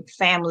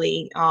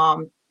family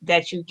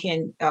that you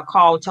can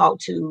call, talk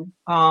to,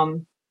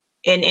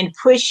 and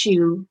push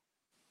you,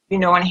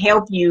 and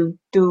help you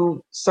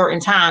through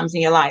certain times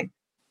in your life.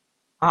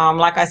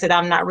 Like I said,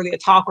 I'm not really a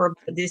talker,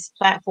 but this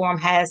platform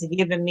has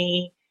given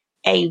me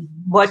a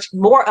much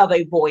more of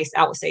a voice.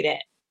 I would say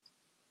that.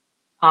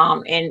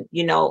 And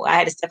I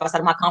had to step outside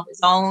of my comfort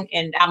zone,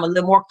 and I'm a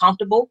little more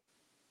comfortable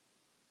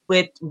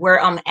with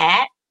where I'm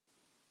at.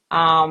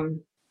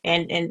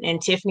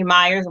 And Tiffany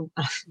Myers,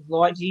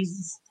 Lord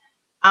Jesus.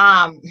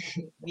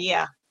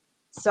 Yeah.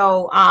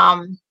 So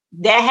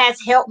that has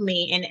helped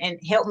me and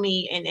helped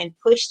me and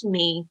pushed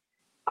me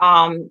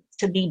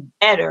to be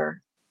a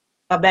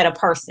better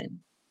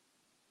person.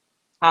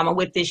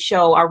 With this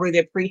show, I really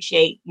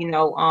appreciate,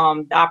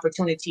 the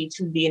opportunity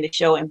to be in the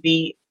show and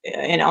be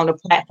on the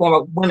platform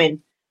of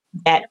women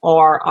that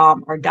are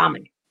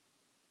dominant.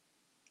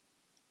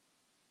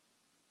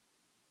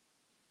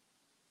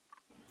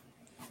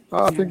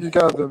 I think you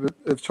guys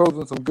have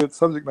chosen some good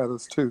subject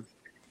matters too.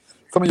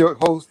 Some of your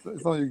hosts,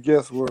 some of your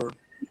guests were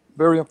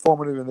very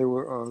informative, and they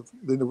were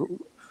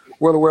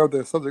well aware of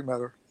their subject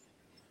matter.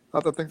 I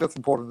think that's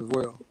important as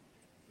well.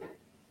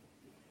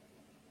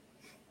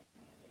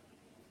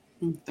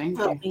 Thank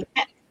you.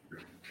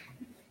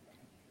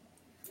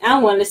 I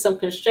wanted some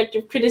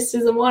constructive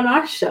criticism on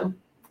our show.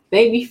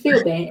 Made me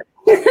feel bad.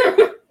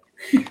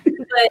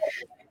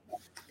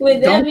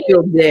 But don't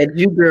feel bad.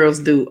 You girls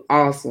do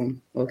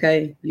awesome.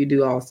 Okay, you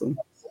do awesome.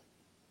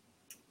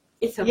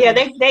 It's okay. Yeah,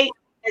 they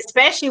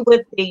especially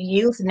with the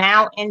youth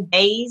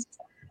nowadays.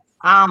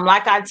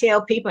 Like I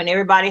tell people, and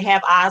everybody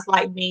have eyes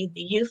like me.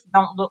 The youth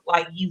don't look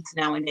like youth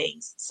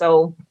nowadays,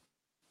 so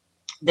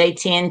they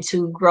tend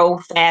to grow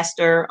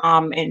faster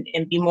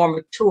and be more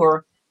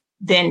mature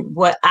than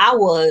what I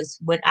was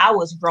when I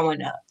was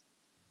growing up.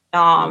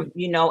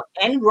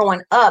 And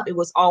growing up, it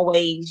was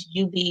always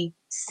you be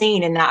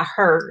seen and not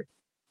heard.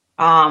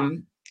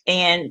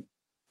 And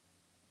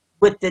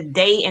with the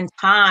day and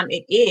time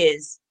it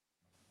is,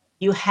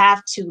 you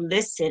have to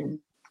listen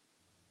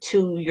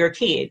to your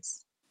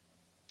kids.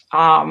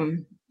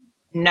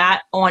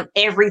 Not on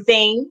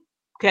everything,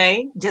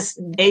 okay? Just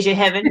Deja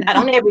Heaven, not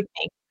on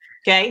everything,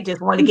 okay?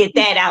 Just want to get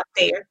that out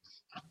there.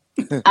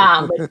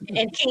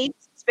 And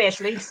kids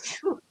especially.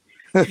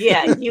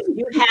 Yeah,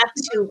 you have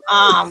to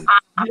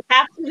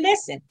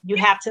listen. You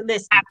have to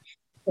listen.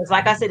 Because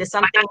like I said, there's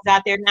some things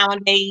out there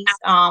nowadays,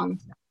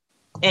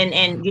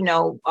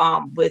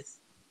 with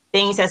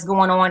things that's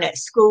going on at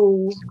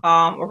school,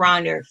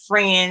 around their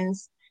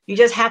friends, you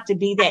just have to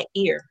be that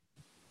ear,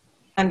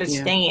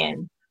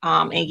 understand,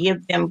 and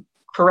give them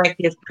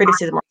corrective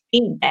criticism or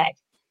feedback.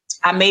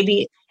 I may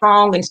be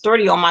strong and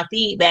sturdy on my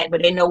feedback,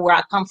 but they know where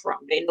I come from.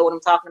 They know what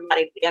I'm talking about.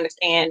 They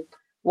understand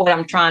what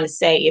I'm trying to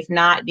say. If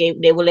not,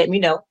 they will let me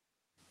know.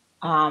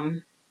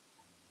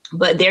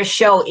 But their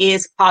show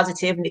is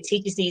positive, and it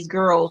teaches these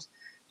girls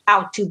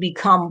how to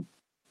become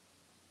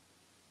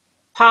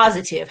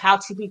positive, how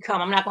to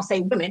become, I'm not going to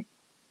say women,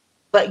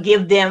 but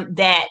give them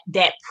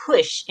that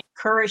push,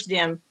 encourage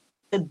them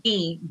to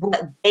be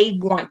what they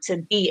want to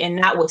be and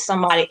not what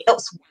somebody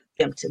else wants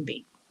them to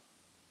be.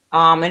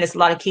 And it's a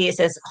lot of kids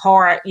that's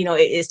hard,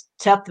 it's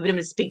tough for them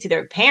to speak to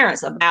their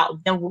parents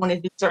about them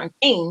wanting to do certain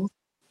things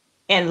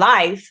in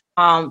life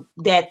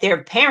that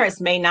their parents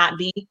may not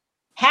be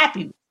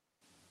happy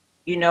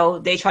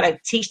with. They try to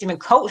teach them and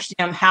coach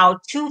them how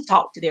to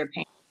talk to their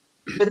parents.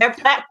 But their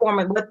platform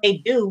and what they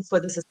do for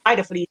the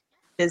society for these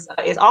is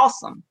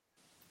awesome.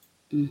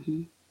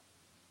 Mm-hmm.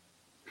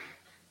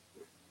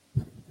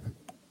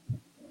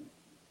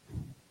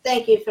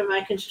 Thank you for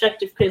my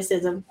constructive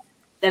criticism.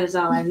 That is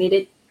all I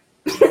needed.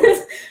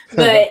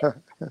 But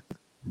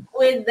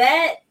with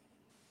that,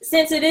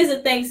 since it is a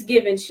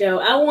Thanksgiving show,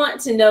 I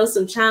want to know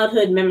some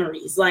childhood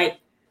memories. Like,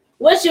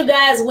 what you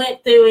guys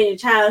went through in your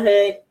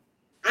childhood.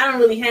 I don't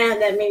really have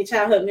that many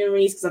childhood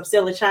memories because I'm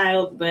still a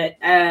child, but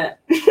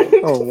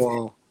Oh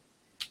wow.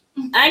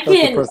 I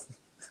That's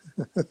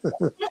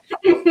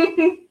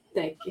can.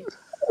 Thank you.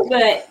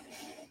 But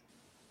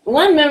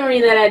one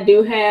memory that I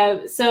do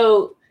have,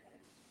 so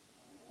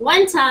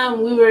one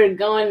time we were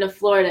going to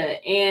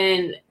Florida,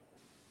 and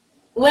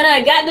when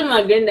I got to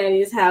my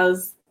granddaddy's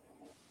house,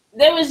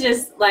 there was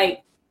just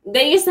like,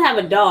 they used to have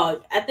a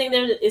dog. I think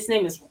its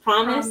name is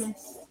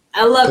Promise.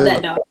 I love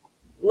that dog.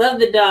 Love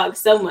the dog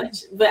so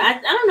much. But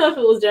I don't know if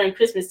it was during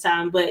Christmas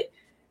time, but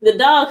the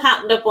dog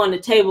hopped up on the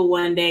table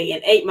one day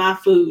and ate my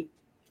food.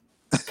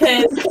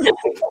 Because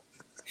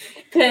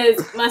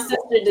my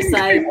sister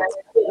decided I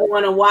didn't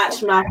want to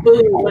watch my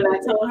food when I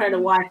told her to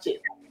watch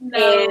it.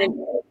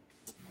 And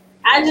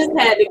I just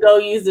had to go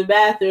use the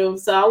bathroom,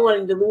 so I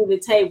wanted to leave the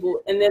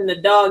table, and then the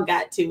dog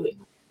got to it.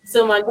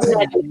 So my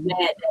dad was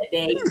mad that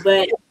day,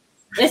 but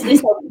it's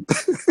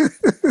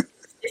okay.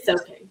 It's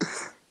okay.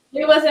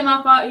 It wasn't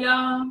my fault,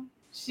 y'all.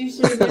 She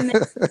should have been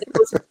there. It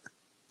was her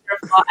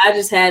fault. I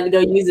just had to go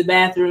use the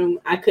bathroom.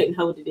 I couldn't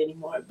hold it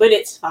anymore, but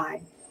it's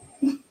fine.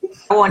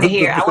 I want to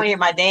hear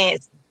my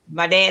dad's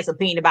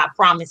opinion about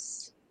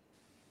Promise.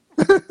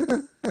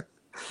 That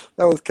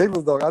was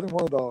Caitlin's dog. I didn't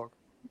want a dog.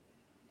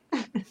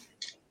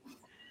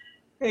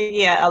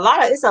 Yeah,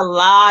 it's a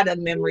lot of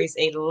memories.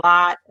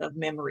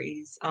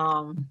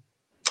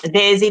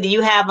 Daisy, do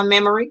you have a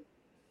memory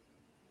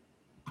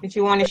that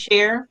you want to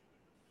share?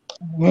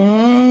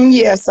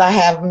 Yes, I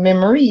have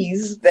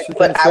memories,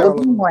 but I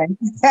was one.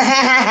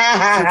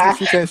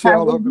 She can't share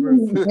all of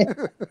them.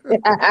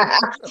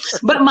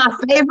 But my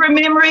favorite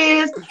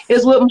memory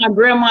is with my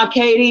grandma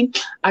Katie.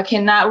 I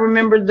cannot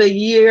remember the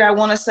year. I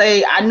want to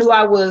say I knew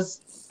I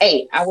was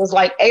 8. I was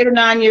like 8 or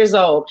 9 years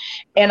old,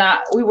 and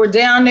we were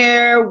down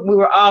there. We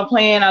were all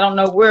playing. I don't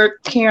know where,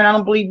 Karen. I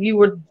don't believe you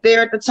were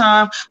there at the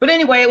time. But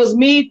anyway, it was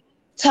me,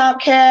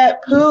 Top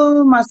Cat,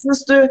 Pooh, my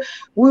sister.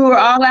 We were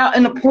all out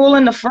in the pool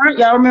in the front.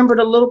 Y'all remember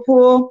the little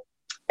pool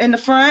in the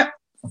front?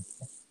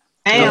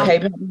 Damn.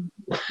 Okay.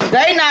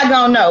 They not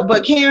gonna know.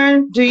 But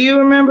Karen, do you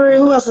remember?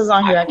 Who else is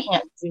on here? I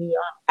can't see.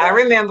 I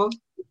remember.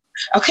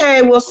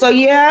 Okay, well, so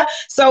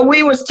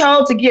we was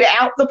told to get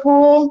out the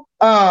pool,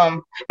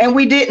 and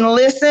we didn't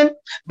listen,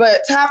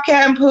 but Top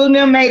Cat and Pooh and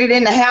them made it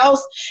in the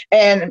house,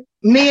 and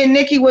me and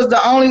Nikki was the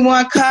only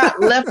one caught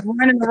left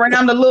running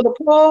around the little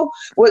pool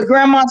with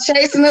Grandma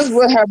chasing us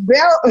with her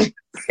belt.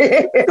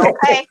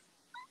 Okay.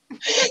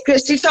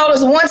 Because she told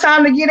us one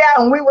time to get out,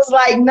 and we was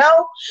like,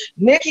 no.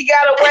 Nikki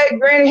got away.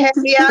 Granny had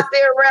me out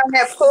there around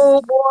that pool,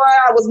 boy.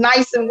 I was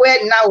nice and wet,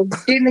 and I was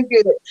getting it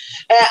good.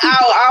 And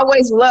I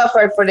always love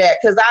her for that,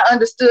 because I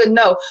understood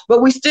no.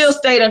 But we still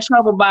stayed in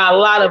trouble by a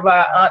lot of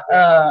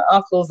our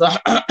uncles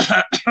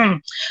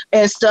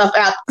and stuff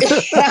out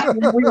there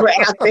when we were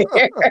out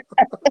there.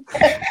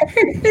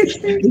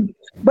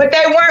 But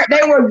they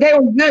were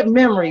good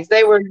memories.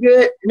 They were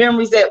good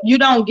memories that you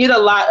don't get a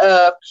lot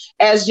of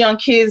as young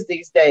kids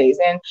these days,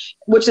 and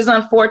which is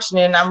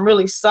unfortunate, and I'm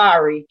really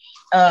sorry.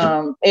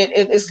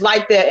 It's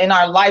like that in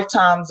our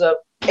lifetimes of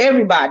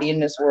everybody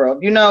in this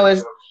world.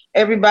 Is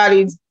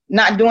everybody's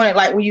not doing it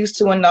like we used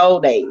to in the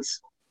old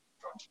days.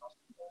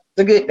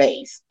 The good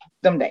days,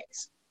 them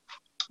days.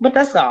 But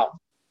that's all.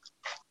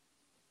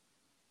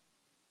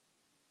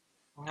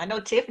 I know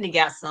Tiffany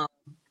got some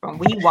from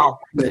We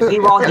Walk.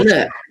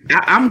 Look,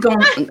 I'm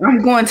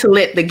going to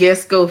let the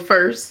guests go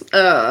first.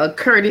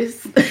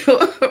 Curtis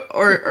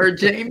or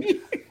Jamie.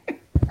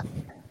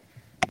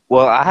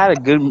 Well, I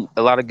had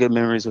a lot of good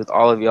memories with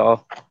all of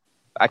y'all.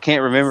 I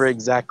can't remember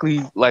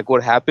exactly like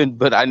what happened,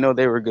 but I know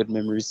they were good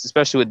memories,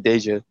 especially with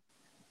Deja.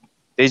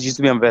 Deja used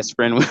to be my best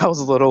friend when I was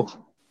little.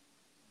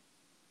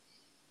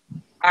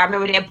 I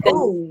remember that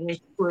pool.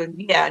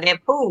 That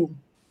pool.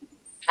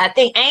 I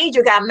think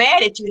Angel got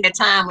mad at you that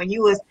time when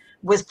you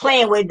was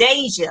playing with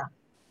Deja,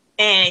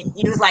 and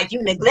you was like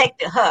you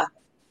neglected her,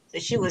 so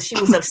she was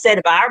upset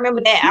about it. I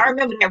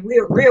remember that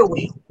real well.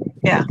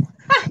 Yeah.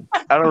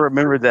 I don't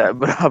remember that,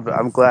 but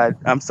I'm glad.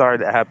 I'm sorry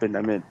that happened.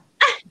 I mean,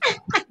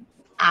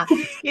 that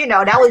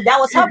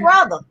was her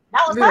brother.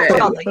 That was her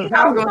brother.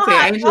 I was gonna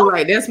say Angel,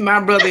 like that's my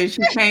brother, and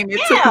she came and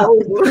took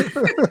over.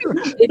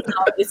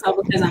 It's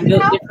all because I'm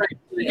built different.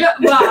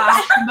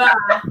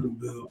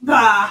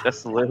 Bye.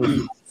 That's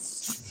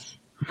hilarious.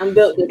 I'm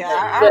built different.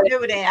 Yeah, I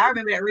remember that. I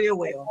remember that real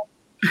well.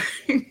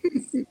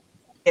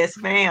 Yes,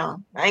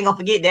 ma'am. I ain't gonna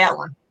forget that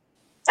one.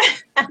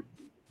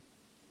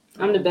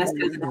 I'm the best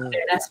cousin out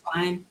there. That's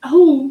fine.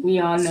 Who? We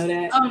all know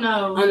that. Oh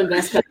no. I'm the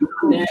best cousin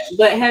out there.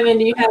 But Heaven,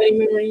 do you have any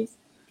memories?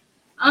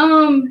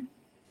 Oh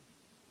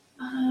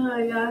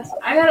gosh.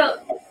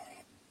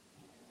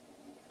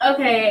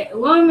 Okay,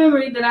 one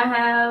memory that I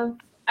have,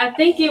 I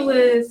think I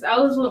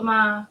was with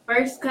my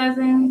first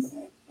cousins,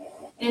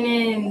 and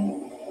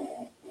then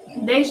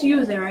you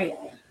was there, right?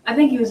 I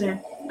think you was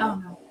there. I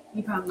don't know.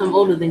 You probably. I'm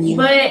older than you.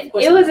 But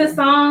it was a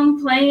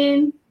song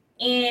playing,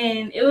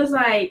 and it was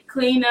like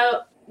Clean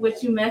Up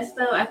What You Messed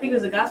Up. I think it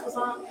was a gospel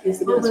song.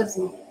 It's a gospel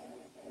song.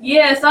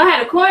 Yeah, so I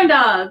had a corn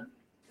dog.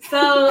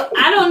 So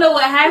I don't know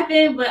what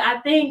happened, but I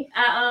think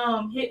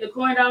I hit the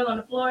corn dog on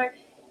the floor,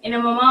 and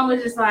then my mom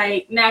was just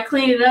like, "Now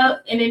clean it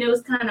up," and then it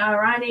was kind of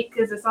ironic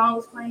because the song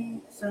was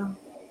playing. So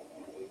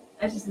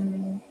that's just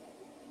amazing.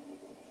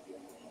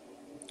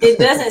 It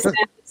doesn't sound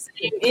the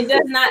same. It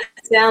does not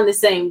sound the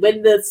same.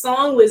 But the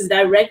song was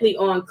directly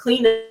on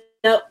 "Clean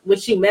Up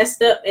What You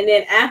Messed Up," and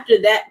then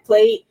after that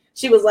played,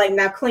 she was like,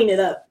 "Now clean it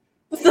up."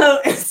 So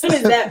as soon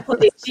as that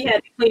played, she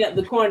had to clean up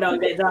the corn dog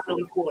that dropped on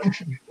the floor.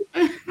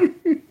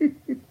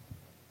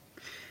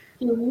 Do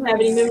you have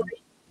any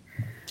memories?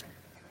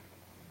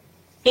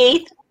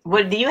 Keith,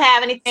 what do you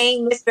have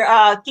anything, Mr.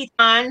 Keith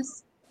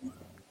Hines?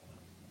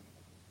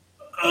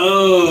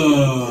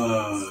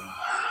 That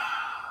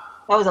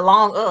was a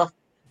long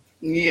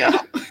Yeah.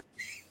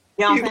 You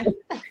know what I'm saying?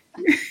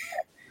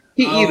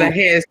 He either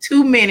has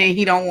too many,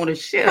 he don't want to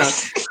share.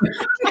 That's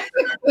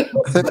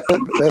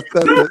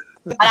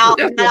That's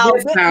what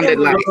it sounded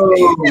like.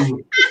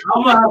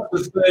 I'm gonna have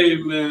to say,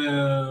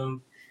 man,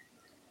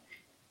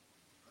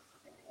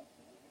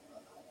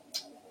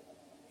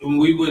 when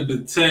we went to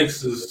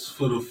Texas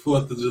for the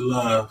 4th of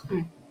July.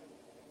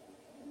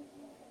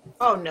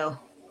 Oh no.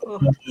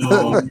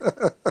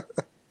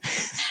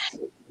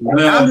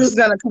 I'm just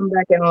gonna come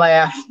back and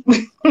laugh.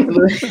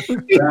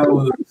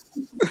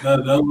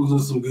 that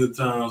was some good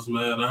times,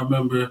 man. I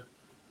remember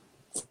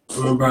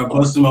I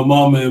busted my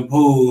mama in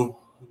pool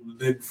the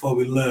day before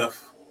we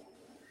left.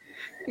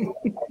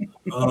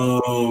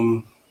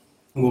 With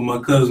my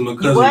cousin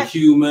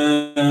Q,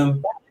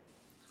 man.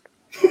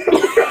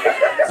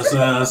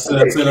 I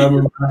said I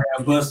remember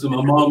I busted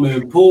my mama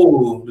in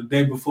pool the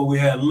day before we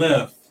had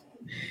left.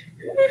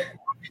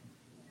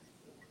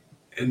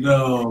 And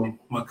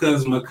my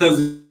cousin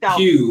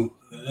Q,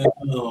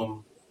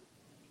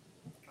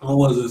 what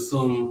was it?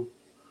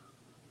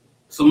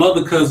 Some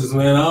other cousins,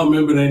 man. I don't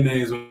remember their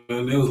names, man.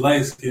 They was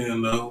light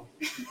skinned though.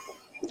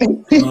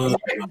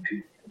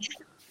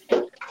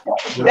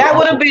 That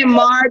would have been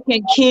Mark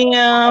and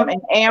Kim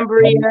and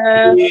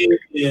Ambria.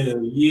 Yeah.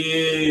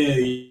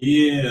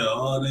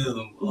 All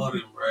them,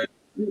 right?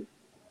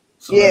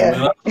 So, Yeah.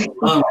 Man, I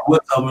don't know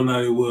what time of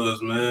night it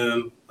was,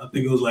 man. I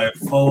think it was like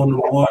 4 in the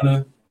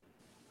morning.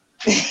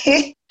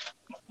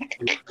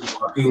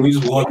 We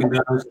just walking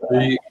down the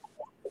street.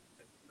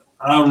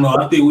 I don't know.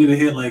 I think we'd have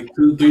hit like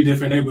 2-3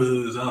 different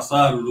neighborhoods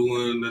outside of the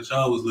one that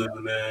y'all was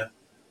living in.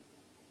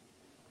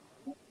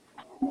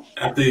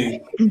 I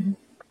think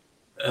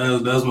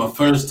that was my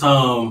first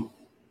time.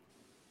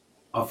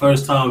 My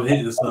first time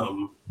hitting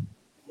something.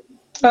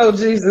 Oh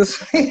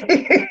Jesus!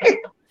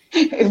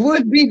 It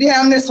would be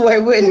down this way,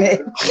 wouldn't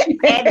it?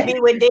 Had to be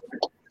with it.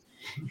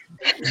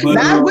 But,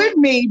 Not with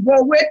me,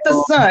 but with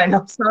the sun.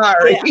 I'm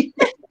sorry.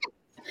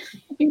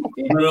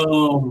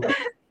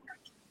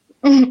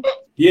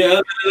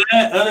 Yeah.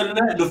 Other than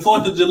that, the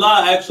 4th of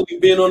July actually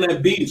being on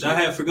that beach, I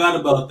had forgot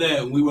about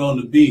that when we were on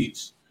the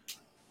beach.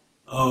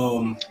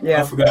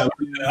 I forgot.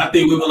 I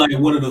think we were like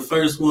one of the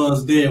first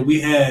ones there.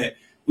 We had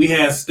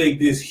staked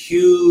this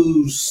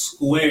huge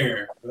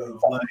square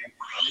of like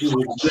it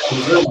was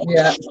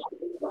yeah.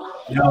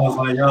 Y'all was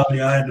like y'all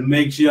had to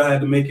make sure y'all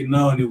had to make it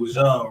known it was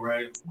y'all,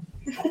 right?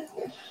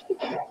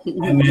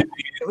 And then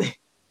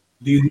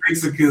these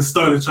Mexicans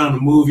started trying to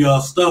move y'all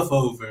stuff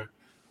over.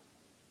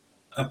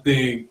 I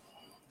think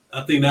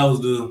that was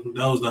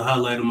the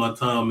highlight of my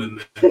time in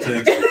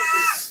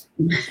Texas.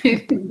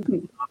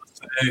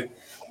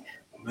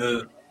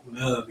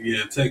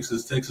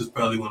 Texas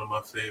probably one of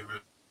my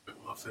favorite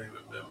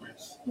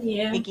memories.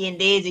 Yeah. Mickey and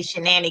Daisy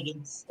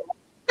shenanigans.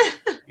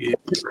 Yeah.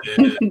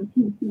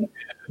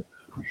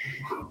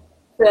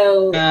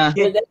 So,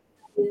 with that,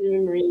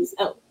 memories.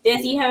 Oh,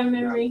 Desi, you have a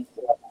memory?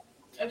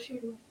 Oh, sure.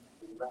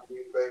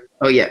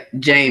 Oh yeah,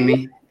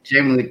 Jamie, you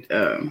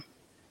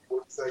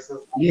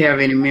have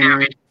any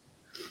memory?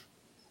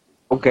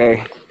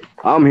 Okay,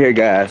 I'm here,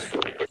 guys.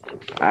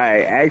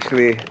 I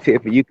actually,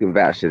 Tiffany, you can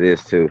vouch for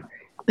this too.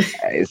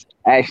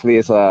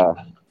 It's a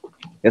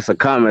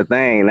common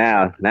thing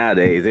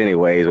nowadays,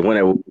 anyways.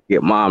 Whenever we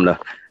get mom to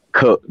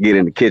cook, get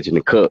in the kitchen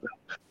to cook,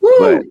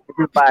 but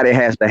everybody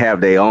has to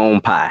have their own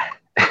pie.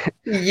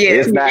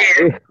 Yes,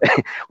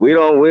 we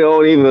don't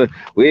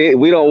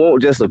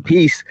want just a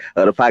piece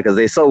of the pie because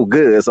they're so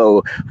good.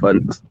 So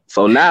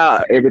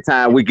now every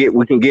time we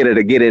can get her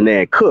to get in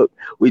there and cook,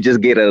 we just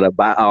get her to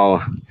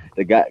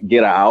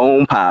get our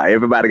own pie.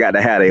 Everybody got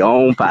to have their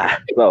own pie.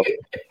 So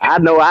I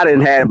know I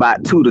didn't have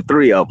about 2 to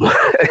 3 of them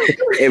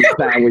every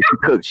time when she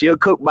cooks. She'll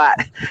cook about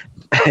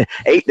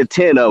 8 to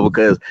 10 of them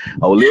because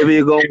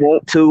Olivia gonna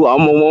want 2,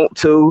 I'm gonna want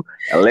 2,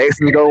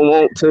 Alexis gonna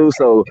want 2.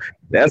 So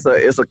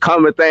it's a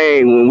common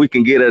thing when we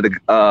can get her to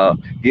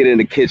get in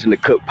the kitchen to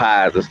cook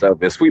pies and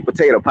stuff. And sweet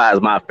potato pie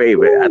is my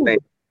favorite. I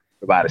think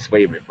everybody's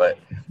favorite, but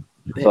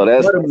so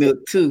that's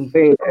buttermilk too.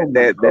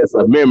 That's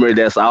a memory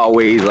that's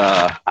always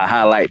a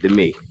highlight to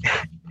me.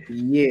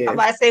 Yeah. I'm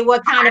about to say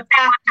what kind of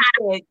pie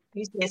you said.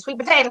 You said sweet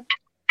potato.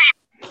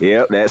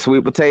 Yep, that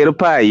sweet potato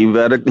pie. You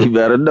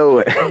better know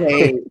it.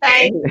 Hey,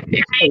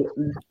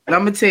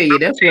 let me tell you,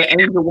 that's what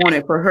Angel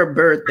wanted for her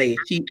birthday.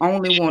 She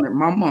only wanted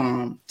my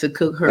mom to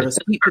cook her a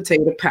sweet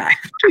potato pie.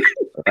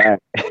 Right.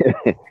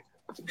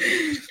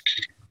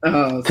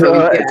 So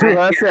to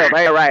herself,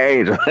 ain't right,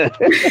 Angel?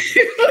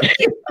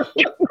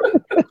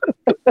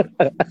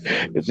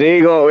 She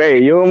ain't gonna.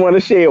 Hey, you don't want to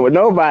share with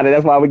nobody.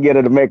 That's why we get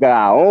her to make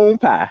our own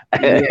pie.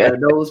 Yeah,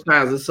 those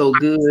pies are so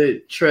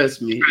good.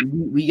 Trust me,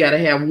 we gotta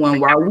have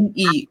one while we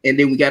eat, and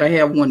then we gotta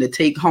have one to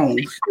take home.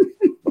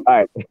 All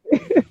right.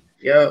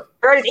 Yep.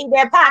 Curtis eat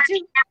that pie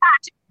too.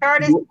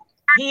 Curtis,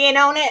 he ain't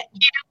on it.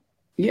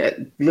 Yeah,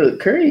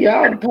 look, Curry,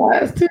 y'all the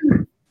pies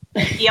too.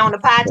 He on the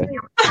pie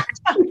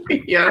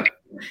too. Yeah.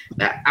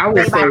 Now, I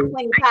would say,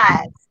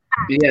 pies.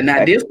 Yeah.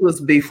 Now this was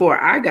before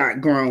I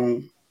got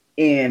grown,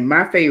 and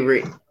my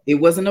favorite. It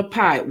wasn't a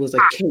pie; it was a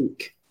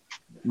cake.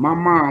 My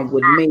mom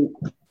would make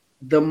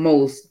the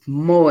most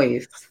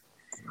moist,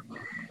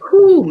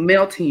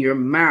 melt in your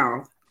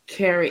mouth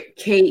carrot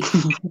cake.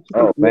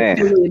 Oh man,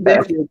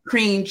 Philadelphia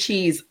cream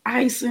cheese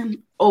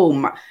icing. Oh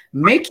my,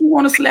 make you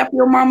want to slap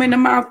your mom in the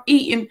mouth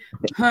eating,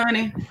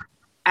 honey.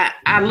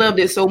 I loved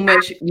it so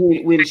much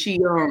when she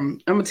I'm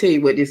gonna tell you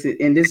what this is,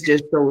 and this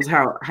just shows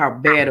how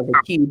bad of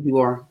a kid you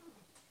are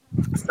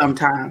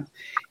sometimes,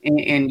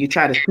 and you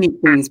try to sneak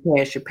things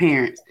past your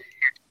parents.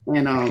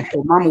 And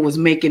so mama was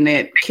making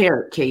that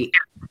carrot cake,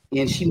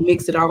 and she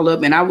mixed it all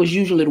up, and I was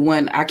usually the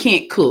one. I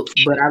can't cook,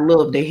 but I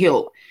love to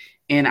help,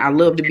 and I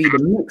love to be the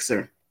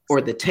mixer or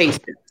the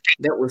taster.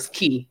 That was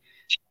key.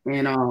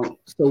 And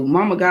so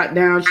mama got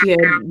down, she had,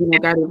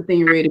 got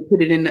everything ready,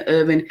 put it in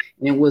the oven,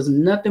 and it was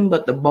nothing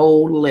but the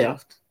bowl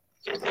left.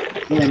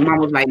 And mom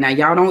was like, now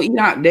y'all don't eat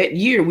out. That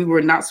year we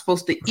were not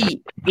supposed to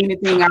eat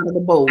anything out of the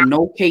bowl.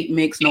 No cake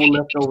mix, no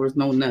leftovers,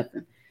 no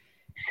nothing.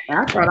 And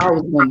I thought I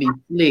was gonna be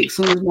slick. As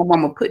soon as my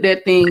mama put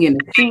that thing in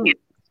the sink,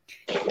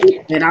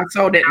 and I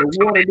saw that the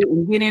water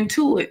didn't get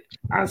into it,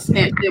 I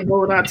snatched that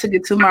bowl out, took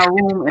it to my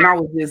room, and I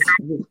was just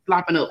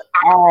flopping up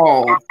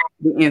all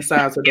the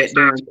insides of that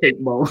darn cake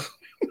bowl.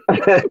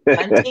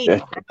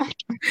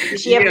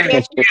 She ever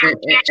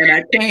and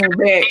I came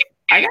back.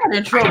 I got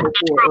in trouble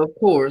for it, of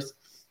course.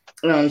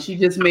 She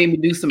just made me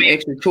do some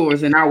extra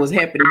chores, and I was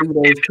happy to do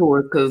those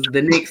chores because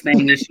the next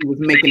thing is she was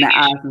making the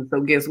icing. So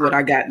guess what?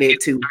 I got that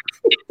too.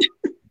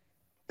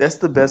 That's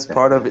the best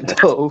part of it,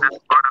 though.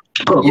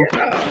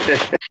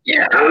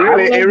 Yeah.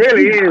 It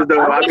really is,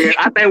 though. I mean,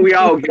 I think we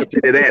all get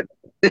to that.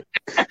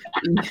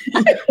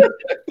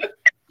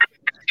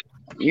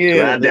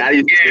 Yeah, I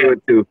used to do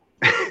it too.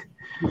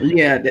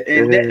 Yeah,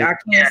 and that, I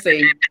can't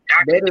say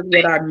that is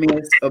what I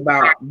miss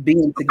about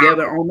being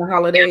together on the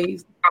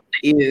holidays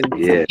is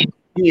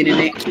being in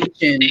that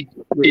kitchen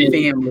with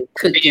family,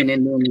 cooking,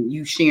 and then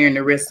you sharing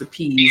the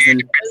recipes,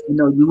 and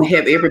you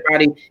have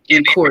everybody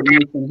in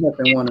coordination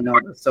helping one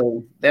another.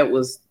 So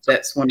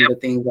that's one of the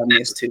things I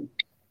miss too.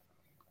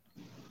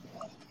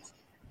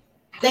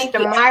 Thank you,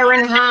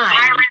 Myron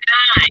Hine.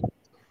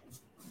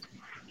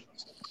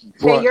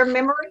 Say your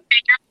memory.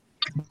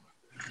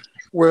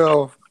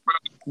 Well,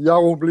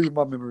 y'all won't believe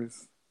my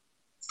memories.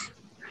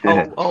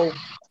 Oh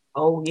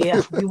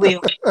yeah, you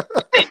will.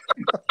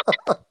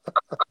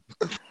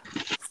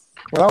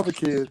 When I was a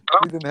kid,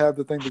 we didn't have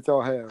the thing that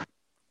y'all have,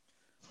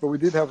 but we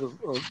did have the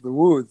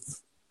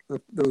woods. There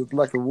was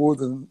like the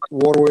woods and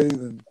waterways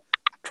and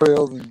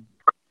trails, and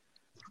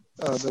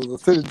there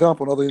was a city dump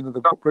on the other end of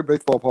the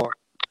baseball park.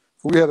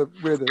 So we had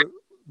the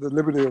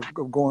liberty of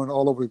going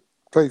all over the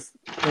place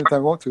anytime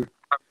we want to.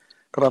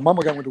 Because our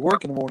mama went to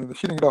work in the morning, and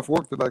she didn't get off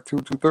work till like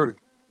 2:30.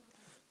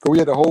 So we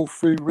had the whole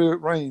free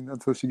reign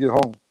until she get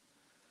home.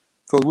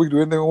 So we could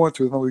do anything we want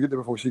to as long as we get there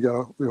before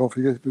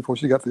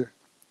she got there.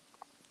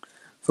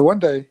 So one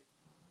day,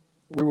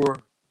 we were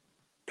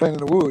playing in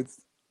the woods,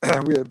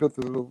 and we had built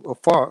a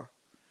fire.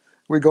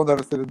 We go down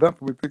to the dump,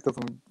 and we picked up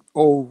some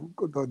old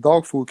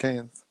dog food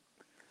cans.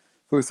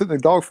 So we're sitting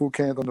in dog food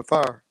cans on the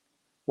fire,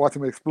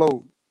 watching them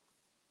explode.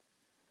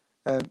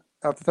 And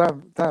after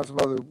time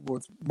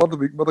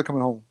mother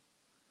coming home.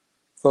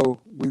 So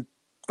we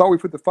thought we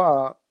put the fire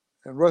out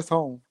and rushed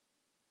home.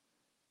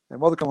 And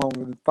mother come home,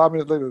 and 5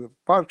 minutes later, the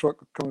fire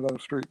truck coming down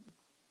the street.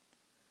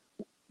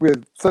 We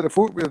had set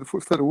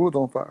the woods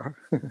on fire.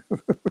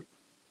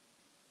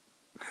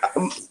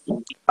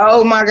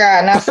 Oh my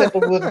God! Not set the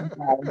woods on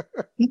fire.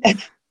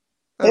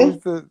 And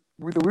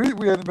we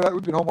hadn't been.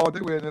 We'd been home all day.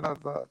 We hadn't been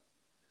outside.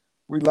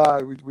 We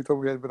lied. We told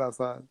we hadn't been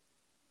outside.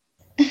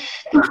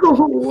 Hey,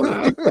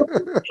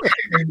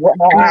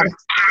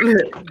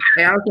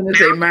 I was going to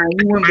say, man,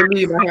 you wouldn't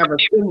believe I have a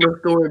similar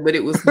story, but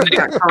it was we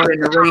got caught in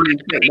the rain and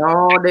collected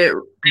all that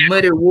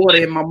muddy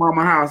water in my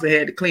mama's house and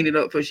had to clean it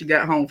up before she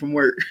got home from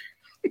work.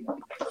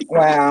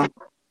 Wow,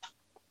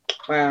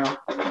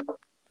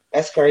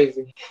 that's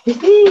crazy.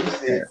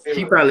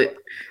 She probably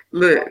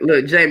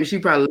look, Jamie. She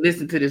probably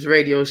listened to this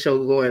radio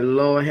show, going,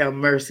 "Lord have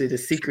mercy, the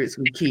secrets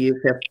we kids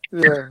have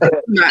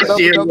not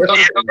shared."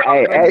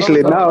 Hey,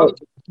 actually, no.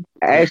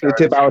 Actually,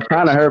 Tip, I was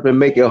trying to help her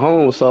make it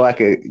home so I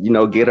could,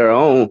 get her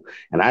own,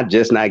 and I'm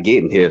just not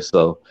getting here.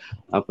 So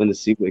I'm finna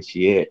see where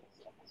she at.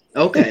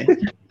 Okay.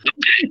 That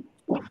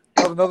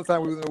was another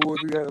time we was in the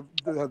woods. We had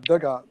a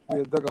dugout. We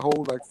had dug a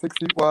hole like 6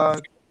 feet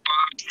wide,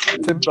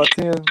 10 by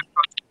 10,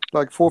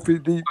 like 4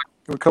 feet deep.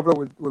 It was covered up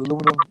with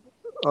aluminum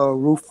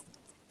roof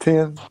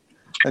tin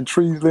and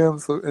tree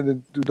limbs, and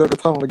then dug a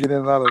tunnel to get in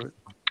and out of it.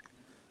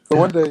 So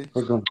one day,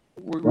 we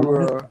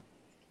were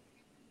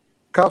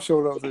cops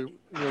showed up. We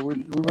were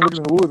looking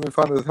in the woods and we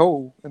found this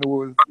hole in the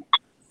woods.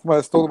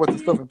 Somebody stole a bunch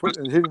of stuff and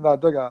hid it in our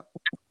dugout.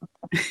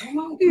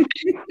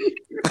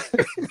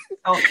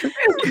 Oh,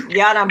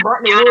 y'all done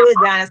burnt the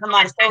woods down and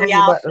somebody stole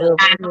y'all stuff.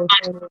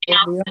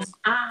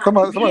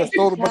 Somebody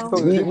stole a bunch of stuff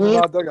and hid it in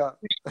our dugout.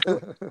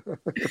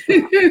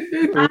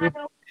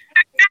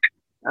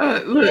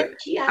 Look,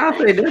 I'll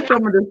say that's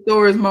some of the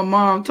stories my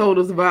mom told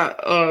us about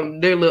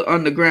their little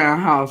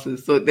underground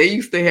houses. So they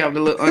used to have the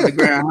little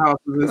underground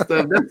houses and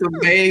stuff. That's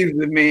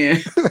amazing, man.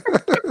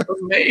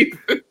 Amazing.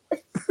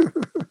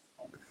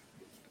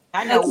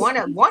 I know one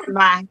of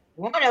my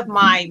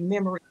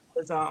memories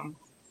was my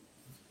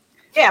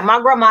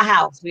grandma's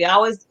house. We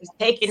always was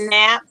taking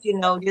naps,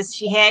 just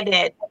she had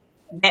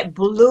that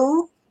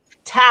blue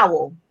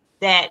towel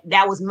that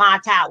was my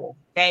towel.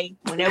 Okay.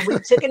 Whenever we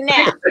took a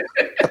nap,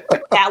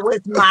 that was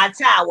my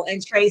towel.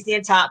 And Tracy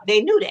and Top,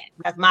 they knew that.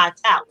 That's my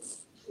towel.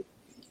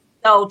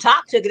 So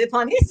Top took it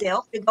upon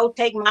himself to go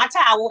take my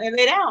towel and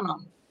lay down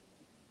on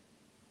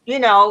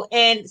it.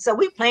 And so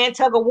we playing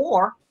tug of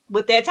war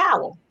with that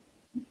towel.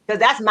 Because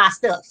that's my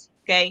stuff.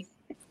 Okay.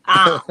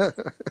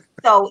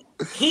 So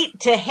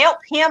to help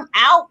him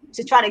out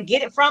to try to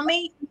get it from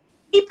me,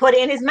 he put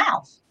it in his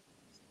mouth.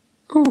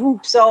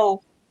 Ooh.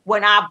 So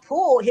when I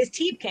pulled, his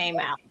teeth came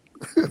out.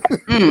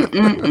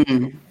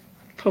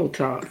 Poor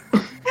Top.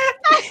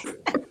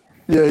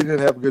 Yeah, he didn't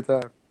have a good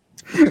time.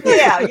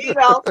 Yeah,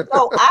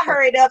 so I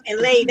hurried up and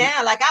laid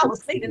down like I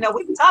was thinking that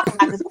we were talking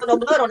about this with no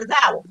blood on the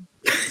towel.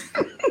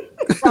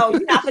 So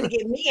you're not going to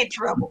get me in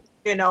trouble,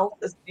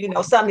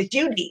 something that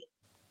you did.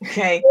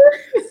 Okay.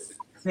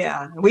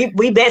 Yeah,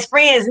 we best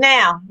friends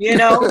now, He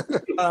got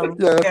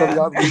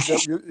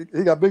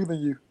bigger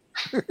than you.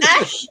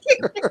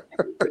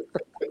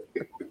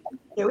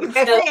 Yeah, we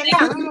best friends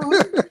now.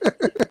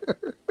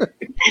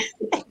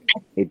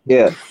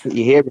 Yeah,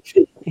 you hear me?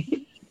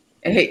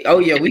 Hey, oh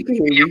yeah, we can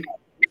hear you.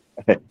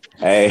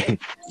 Hey,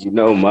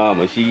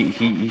 Mama,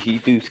 she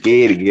too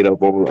scared to get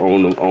up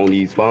on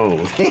these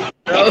phones.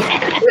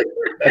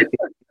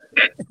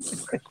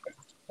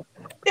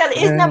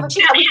 It's number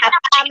 2. We got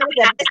 5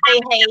 minutes to say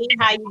hey,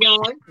 how you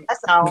doing?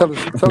 That's all. Tell her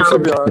she'll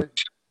be all right.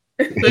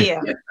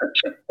 Yeah.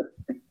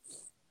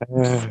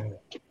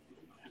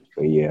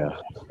 Yeah.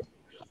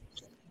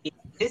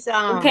 It's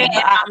okay.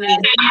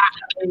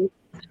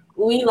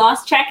 We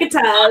lost track of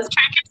time,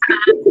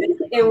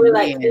 and we're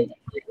like,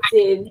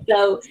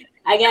 so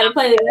I gotta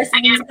play the rest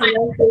of these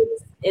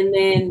commercials, and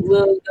then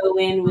we'll go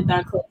in with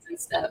our closing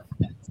stuff.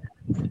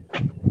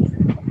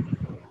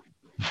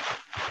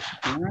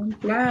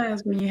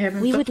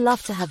 We would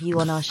love to have you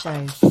on our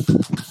show.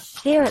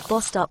 Here at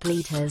Bossed Up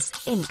Leaders,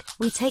 Inc.,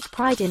 we take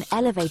pride in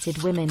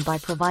elevated women by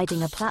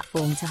providing a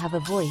platform to have a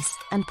voice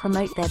and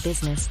promote their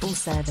business or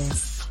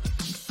service.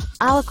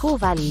 Our core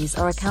values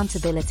are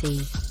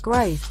accountability,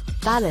 growth,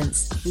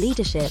 balance,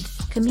 leadership,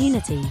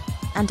 community,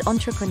 and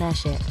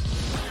entrepreneurship.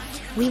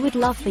 We would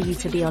love for you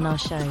to be on our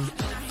show.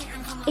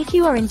 If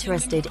you are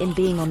interested in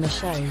being on the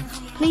show,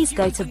 please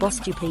go to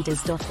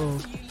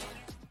bossedupleaders.org.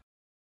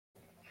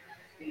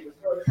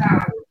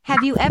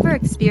 Have you ever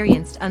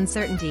experienced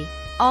uncertainty,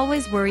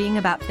 always worrying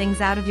about things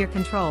out of your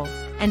control,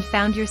 and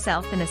found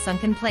yourself in a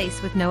sunken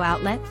place with no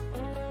outlet?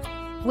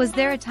 Was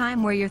there a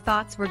time where your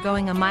thoughts were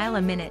going a mile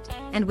a minute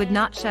and would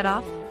not shut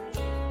off?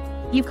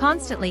 You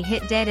constantly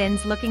hit dead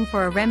ends looking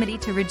for a remedy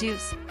to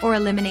reduce or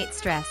eliminate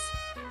stress.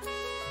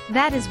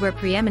 That is where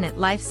Preeminent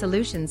Life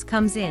Solutions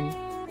comes in.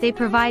 They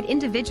provide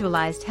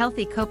individualized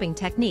healthy coping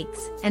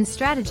techniques and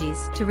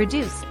strategies to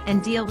reduce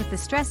and deal with the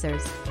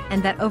stressors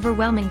and that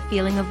overwhelming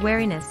feeling of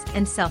weariness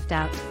and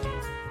self-doubt.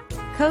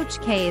 Coach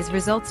K is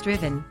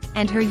results-driven,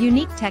 and her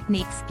unique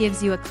techniques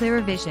gives you a clearer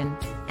vision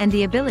and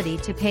the ability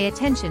to pay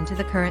attention to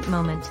the current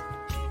moment.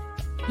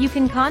 You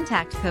can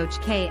contact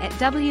Coach K at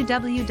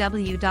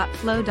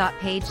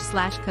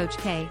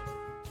www.flow.page/CoachK.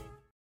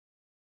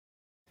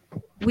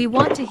 We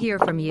want to hear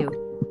from you.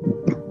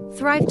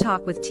 Thrive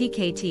Talk with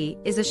TKT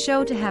is a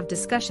show to have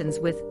discussions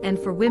with and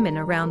for women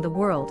around the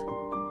world.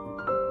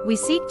 We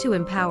seek to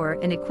empower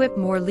and equip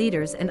more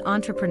leaders and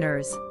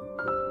entrepreneurs.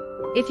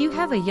 If you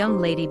have a young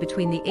lady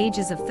between the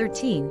ages of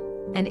 13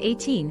 and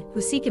 18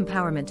 who seek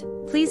empowerment,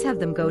 please have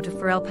them go to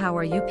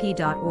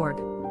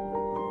pharrellpowerup.org.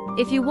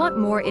 If you want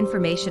more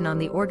information on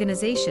the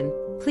organization,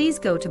 please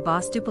go to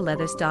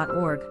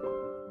bossedupleathers.org.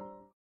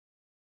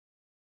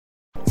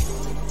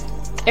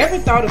 Ever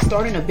thought of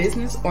starting a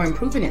business or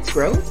improving its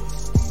growth?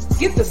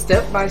 Get the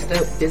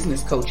step-by-step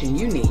business coaching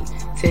you need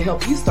to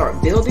help you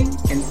start building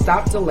and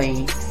stop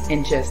delaying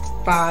in just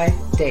 5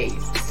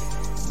 days.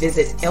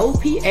 Visit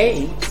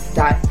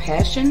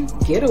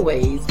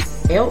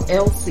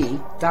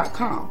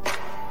lpa.passiongetawayzllc.com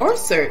or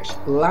search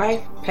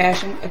Life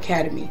Passion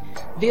Academy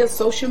via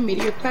social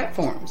media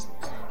platforms.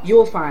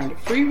 You'll find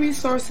free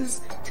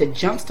resources to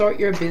jumpstart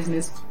your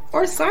business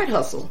or side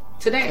hustle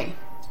today.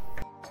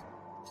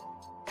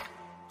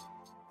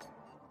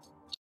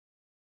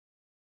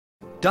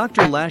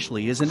 Dr.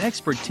 Lashley is an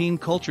expert team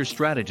culture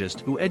strategist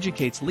who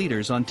educates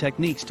leaders on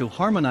techniques to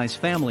harmonize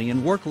family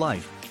and work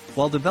life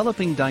while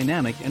developing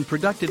dynamic and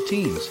productive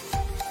teams.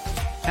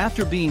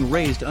 After being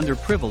raised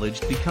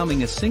underprivileged,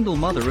 becoming a single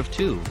mother of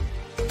 2,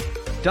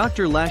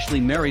 Dr. Lashley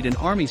married an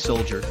Army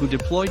soldier who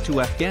deployed to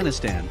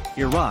Afghanistan,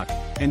 Iraq,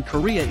 and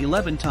Korea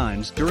 11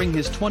 times during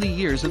his 20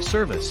 years of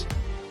service.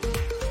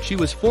 She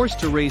was forced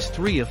to raise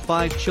 3 of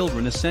 5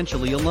 children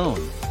essentially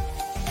alone.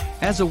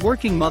 As a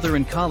working mother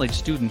and college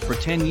student for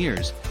 10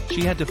 years,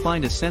 she had to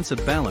find a sense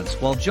of balance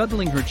while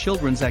juggling her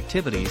children's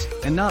activities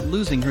and not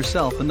losing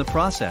herself in the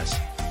process.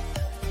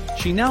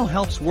 She now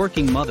helps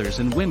working mothers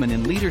and women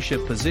in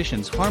leadership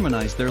positions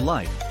harmonize their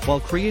life while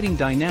creating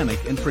dynamic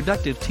and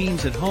productive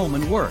teams at home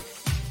and work.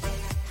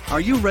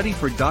 Are you ready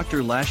for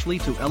Dr. Lashley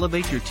to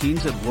elevate your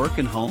teams at work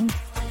and home?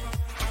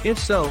 If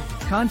so,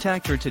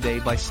 contact her today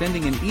by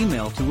sending an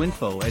email to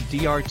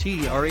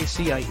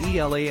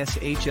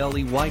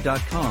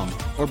info@drtracielashley.com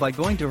or by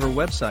going to her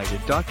website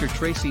at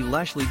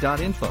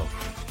drtracylashley.info.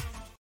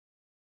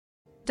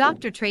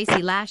 Dr.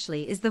 Tracy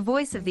Lashley is the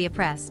voice of the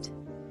oppressed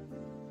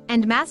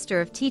and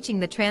master of teaching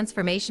the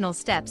transformational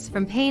steps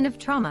from pain of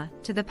trauma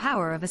to the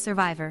power of a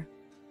survivor,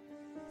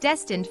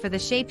 destined for the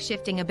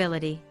shape-shifting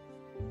ability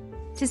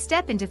to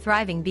step into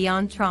thriving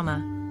beyond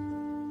trauma.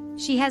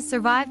 She has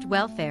survived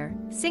welfare,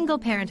 single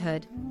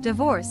parenthood,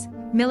 divorce,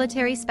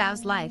 military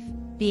spouse life,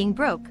 being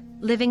broke,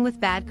 living with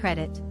bad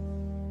credit,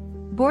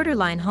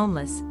 borderline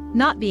homeless,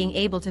 not being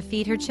able to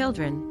feed her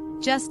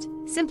children, just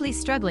simply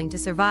struggling to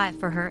survive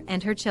for her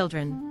and her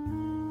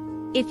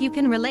children. If you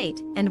can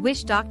relate and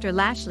wish Dr.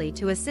 Lashley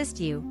to assist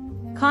you,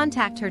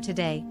 contact her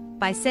today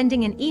by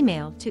sending an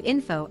email to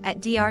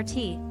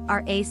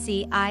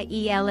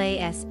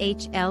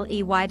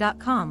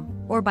info@drtracielashley.com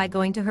or by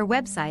going to her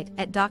website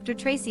at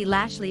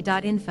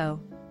drtracylashley.info.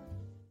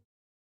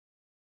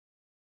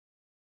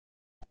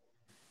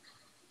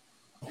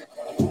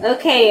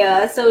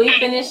 Okay, so we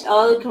finished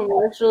all the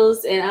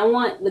commercials, and I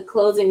want the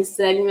closing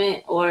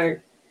segment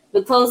or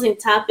the closing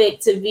topic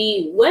to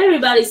be what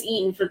everybody's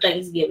eating for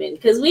Thanksgiving,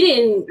 because we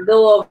didn't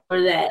go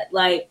over that.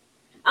 Like,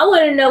 I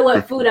want to know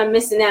what food I'm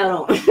missing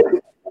out on.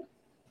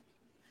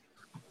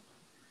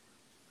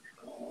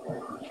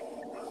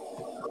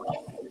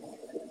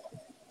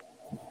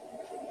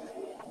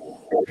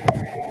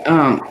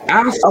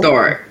 I'll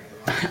start.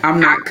 I'm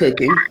not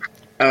cooking,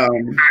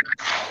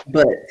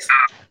 but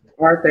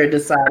Arthur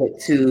decided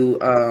to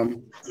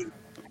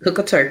cook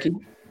a turkey.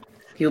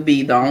 He'll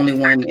be the only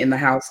one in the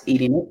house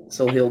eating it,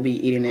 so he'll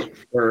be eating it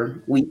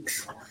for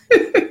weeks.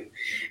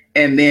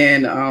 And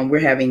then we're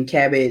having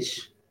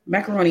cabbage,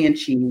 macaroni and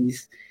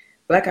cheese,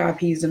 black eyed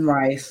peas and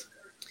rice,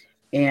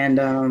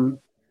 and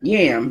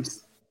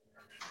yams.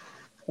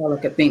 All I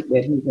could think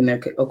that he's in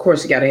there. Of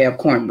course, you got to have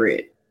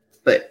cornbread,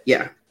 but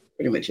yeah,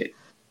 pretty much it.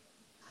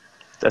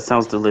 That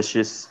sounds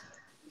delicious.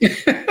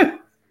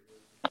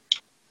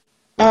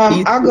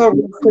 I'll go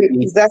real quick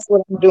because that's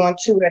what I'm doing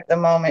too at the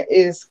moment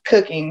is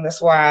cooking.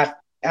 That's why I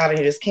out of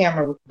here this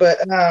camera. But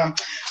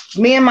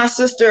me and my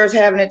sister is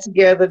having it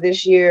together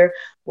this year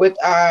with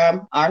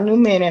our new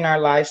men in our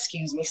life.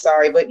 Excuse me,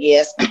 sorry, but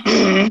yes.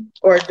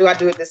 Or do I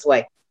do it this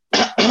way?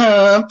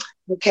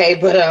 Okay,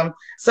 but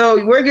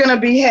so we're gonna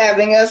be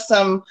having us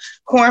some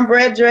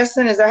cornbread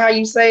dressing. Is that how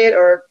you say it,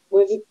 or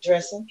was it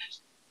dressing?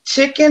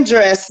 Chicken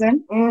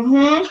dressing.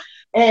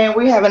 And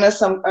we're having us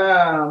some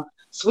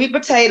sweet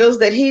potatoes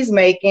that he's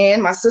making.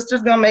 My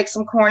sister's gonna make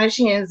some Cornish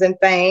hens and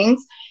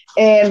things,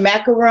 and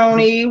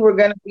macaroni. We're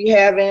gonna be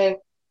having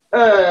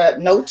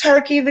no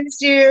turkey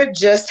this year,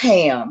 just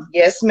ham.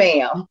 Yes,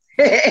 ma'am.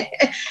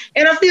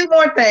 And a few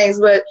more things,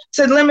 but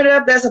to limit it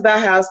up, that's about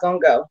how it's gonna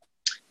go.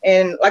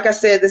 And like I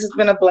said, this has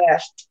been a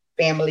blast,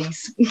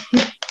 families.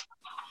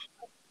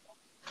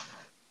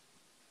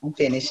 I'm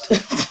finished.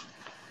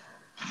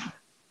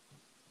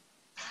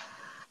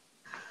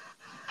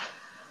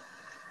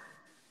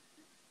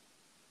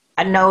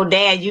 I know,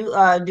 Dad, you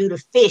do the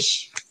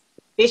fish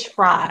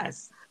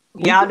fries.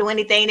 Y'all do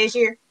anything this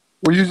year?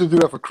 We usually do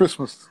that for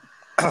Christmas,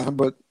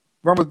 but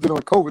Grandma's dealing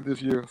with COVID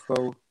this year,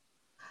 so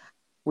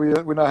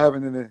we're not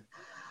having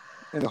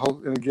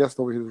any guests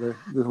over here today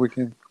this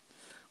weekend.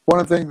 One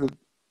of the things that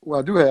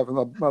I do have is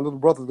my little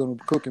brother's going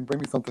to cook and bring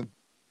me something.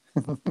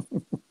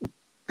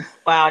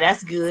 Wow,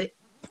 that's good.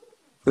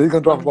 So he's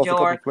going to drop off a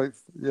couple of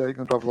plates. Yeah, he's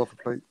going to drop off a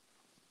plate.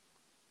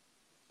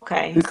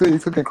 Okay.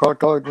 He's cooking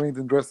collard greens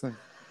and dressing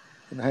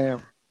and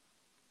ham.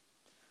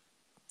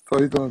 So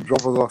he's going to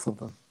drop us off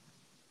something.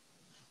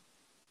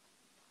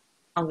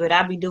 I'm good.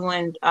 I'll be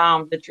doing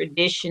the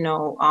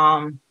traditional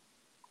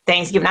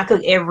Thanksgiving. I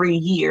cook every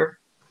year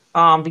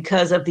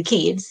because of the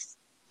kids.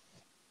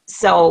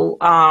 So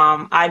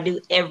I do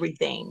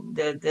everything: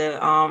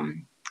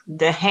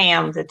 the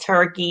ham, the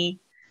turkey,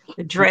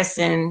 the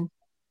dressing,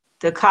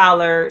 the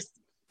collards,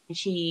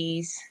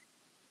 cheese.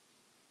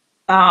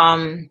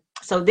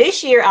 So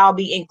this year I'll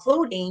be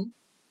including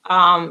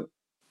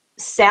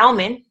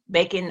salmon,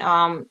 baking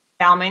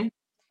salmon.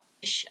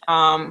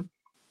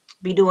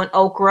 Be doing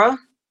okra,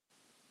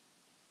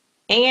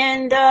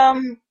 and I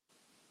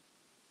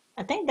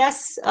think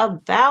that's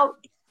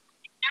about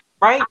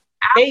right.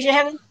 Deja,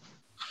 Heaven?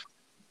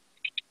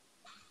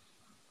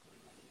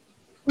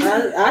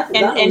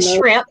 And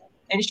shrimp.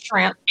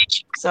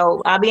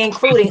 So I'll be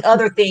including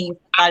other things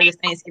out of this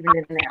Thanksgiving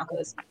dinner now,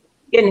 because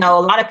a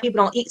lot of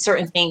people don't eat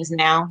certain things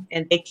now,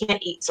 and they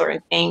can't eat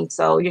certain things.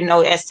 So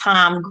as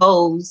time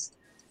goes,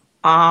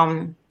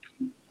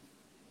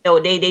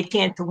 they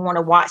tend to want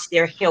to watch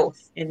their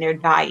health and their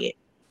diet.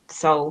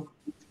 So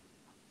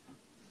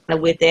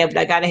with that, but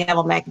I gotta have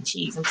a mac and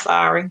cheese. I'm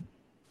sorry.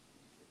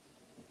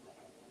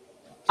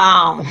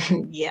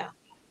 Yeah.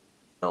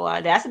 So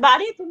that's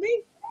about it for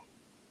me.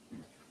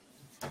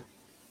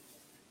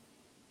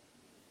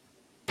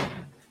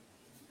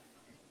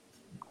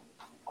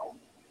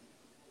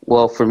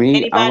 Well, for me,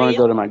 Anybody I'm gonna else?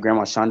 go to my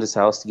grandma Shonda's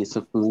house to get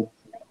some food.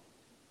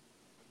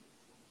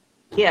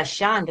 Yeah,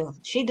 Shonda.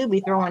 She do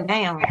be throwing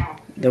down.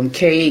 Them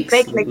cakes,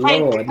 Baking the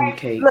cake. Lord, them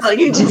cakes. Look,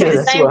 you just do the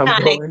That's same where I'm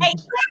kind of going. cake.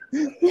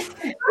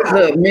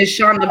 Look, Miss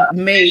Shonda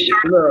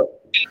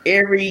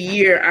every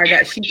year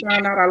she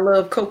found out I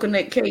love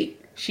coconut cake.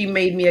 She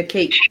made me a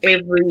cake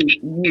every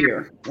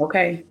year.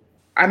 Okay.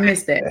 I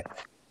miss that.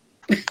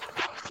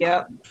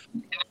 Yep.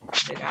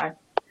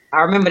 I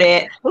remember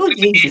that. Ooh,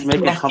 Jesus. She's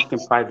making pumpkin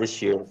pie this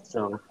year,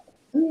 so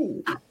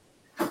Ooh.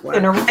 Wow.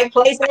 In the right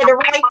place at the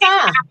right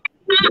time.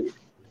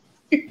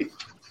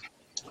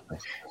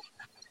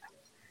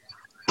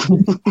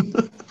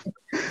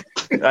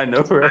 I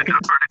know, right?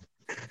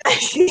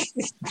 Cake.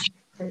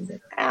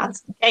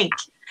 Hey,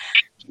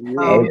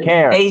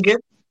 Karen. Asia.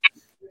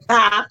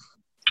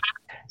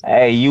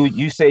 Hey,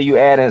 you say you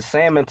added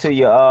salmon to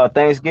your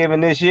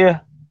Thanksgiving this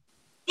year?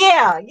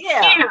 Yeah.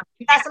 You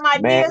got some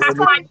ideas?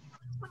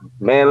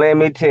 Man, let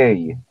me tell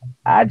you,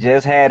 I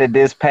just had it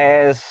this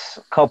past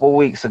couple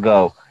weeks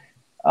ago.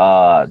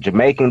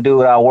 Jamaican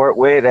dude I work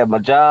with at my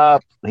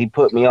job, he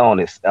put me on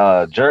this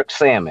jerk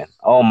salmon.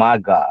 Oh my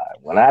God!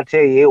 When I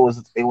tell you,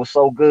 it was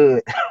so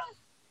good.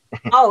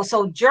 Oh,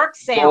 so jerk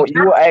So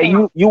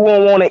salmon. you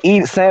won't want to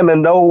eat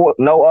salmon no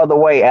other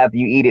way after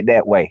you eat it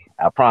that way.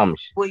 I promise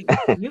you. Well,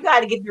 you got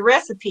to get the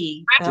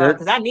recipe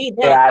because I need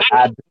that.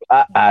 Yeah,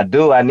 I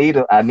do. I need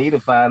to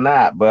find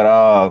out.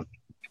 But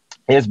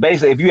it's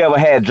basically, if you ever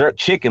had jerk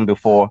chicken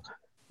before,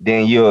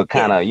 then you'll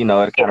kind of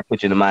it kind of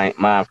put you in the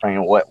mind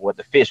frame what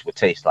the fish would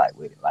taste like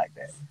with it like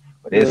that.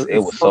 But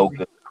it was so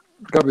good.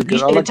 Gotta be good. You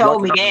should have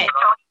told me that.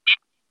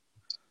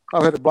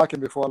 I've had it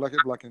blackened before. I like it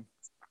blackened.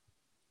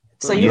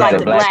 So you like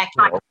the black?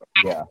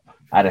 Yeah,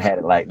 I'd have had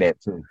it like that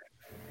too.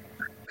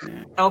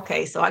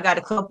 Okay, so I got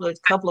a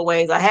couple of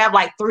ways. I have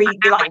like 3,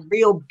 they're like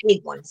real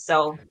big ones.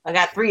 So I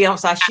got 3 of them.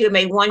 So I should have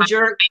made one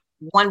jerk,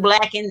 one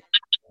blackened,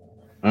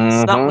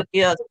 something with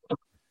the other.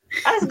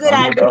 That's a good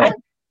idea.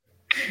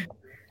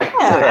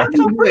 Yeah, I'm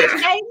so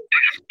appreciative.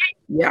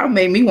 Y'all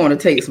made me want to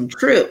take some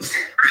trips.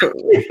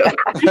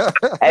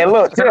 Hey,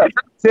 look, Tip,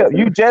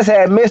 you just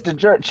had Mr.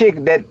 Jerk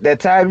Chicken that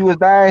time you was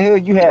down here.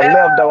 You had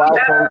left though. I was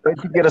gonna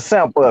let you get a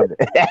sample of it.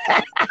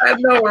 I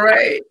know,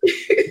 right?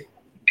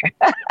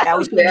 That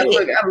was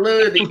look, I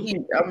love to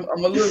eat.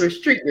 I'm a little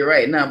restricted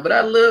right now, but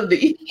I love to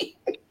eat.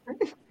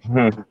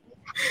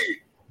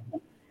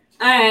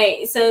 All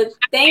right, so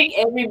thank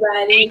you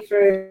everybody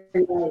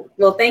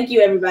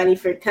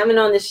for coming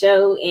on the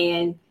show,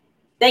 and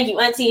thank you,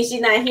 Auntie.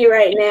 She's not here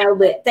right now,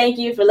 but thank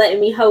you for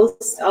letting me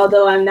host,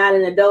 although I'm not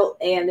an adult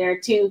and there are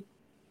 2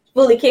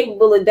 fully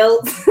capable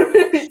adults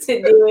to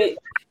do it.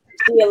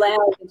 She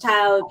allowed the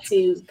child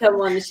to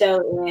come on the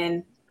show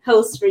and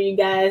host for you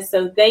guys,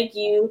 so thank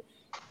you.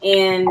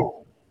 And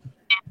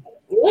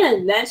yeah,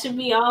 that should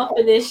be all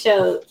for this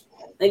show.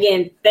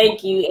 Again,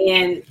 thank you,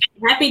 and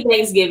happy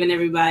Thanksgiving,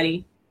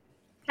 everybody.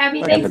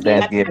 Happy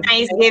Thanksgiving.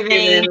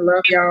 Thanksgiving.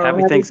 Love y'all.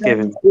 Happy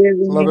Thanksgiving.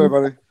 Love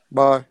everybody.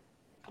 Bye.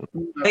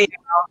 Love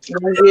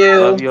you.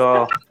 Love you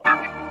all.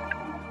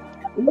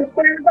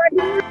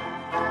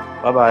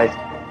 Bye bye.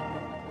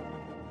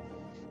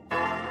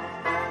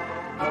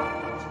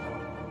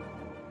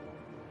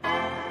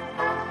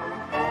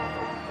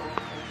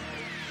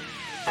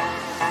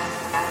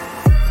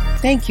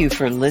 Thank you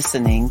for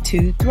listening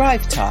to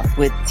Thrive Talk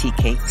with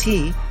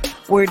TKT,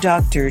 where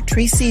Dr.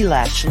 Tracy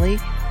Lashley,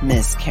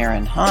 Miss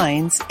Karen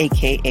Hines,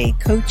 aka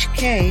Coach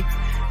K,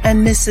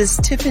 and Mrs.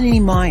 Tiffany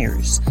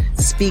Myers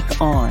speak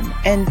on,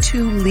 and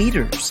 2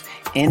 leaders,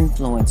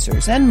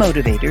 influencers, and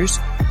motivators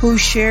who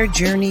share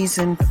journeys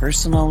in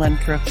personal and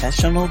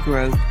professional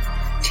growth,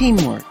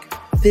 teamwork,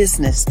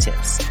 business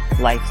tips,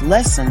 life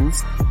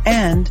lessons,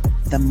 and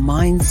the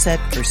mindset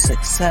for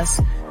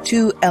success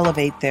to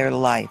elevate their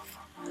life.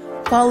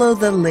 Follow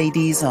the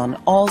ladies on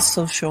all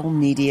social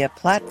media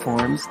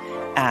platforms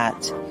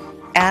at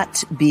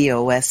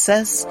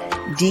BOSSDUPLEADHERZ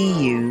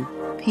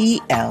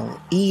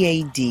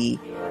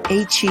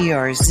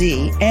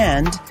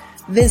and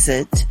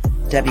visit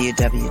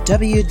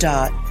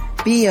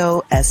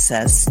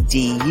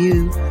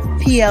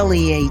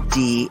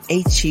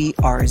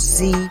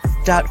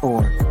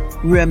www.bossdupleadherz.org.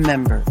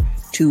 Remember,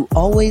 to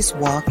always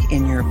walk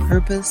in your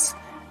purpose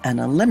and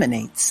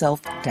eliminate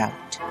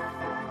self-doubt.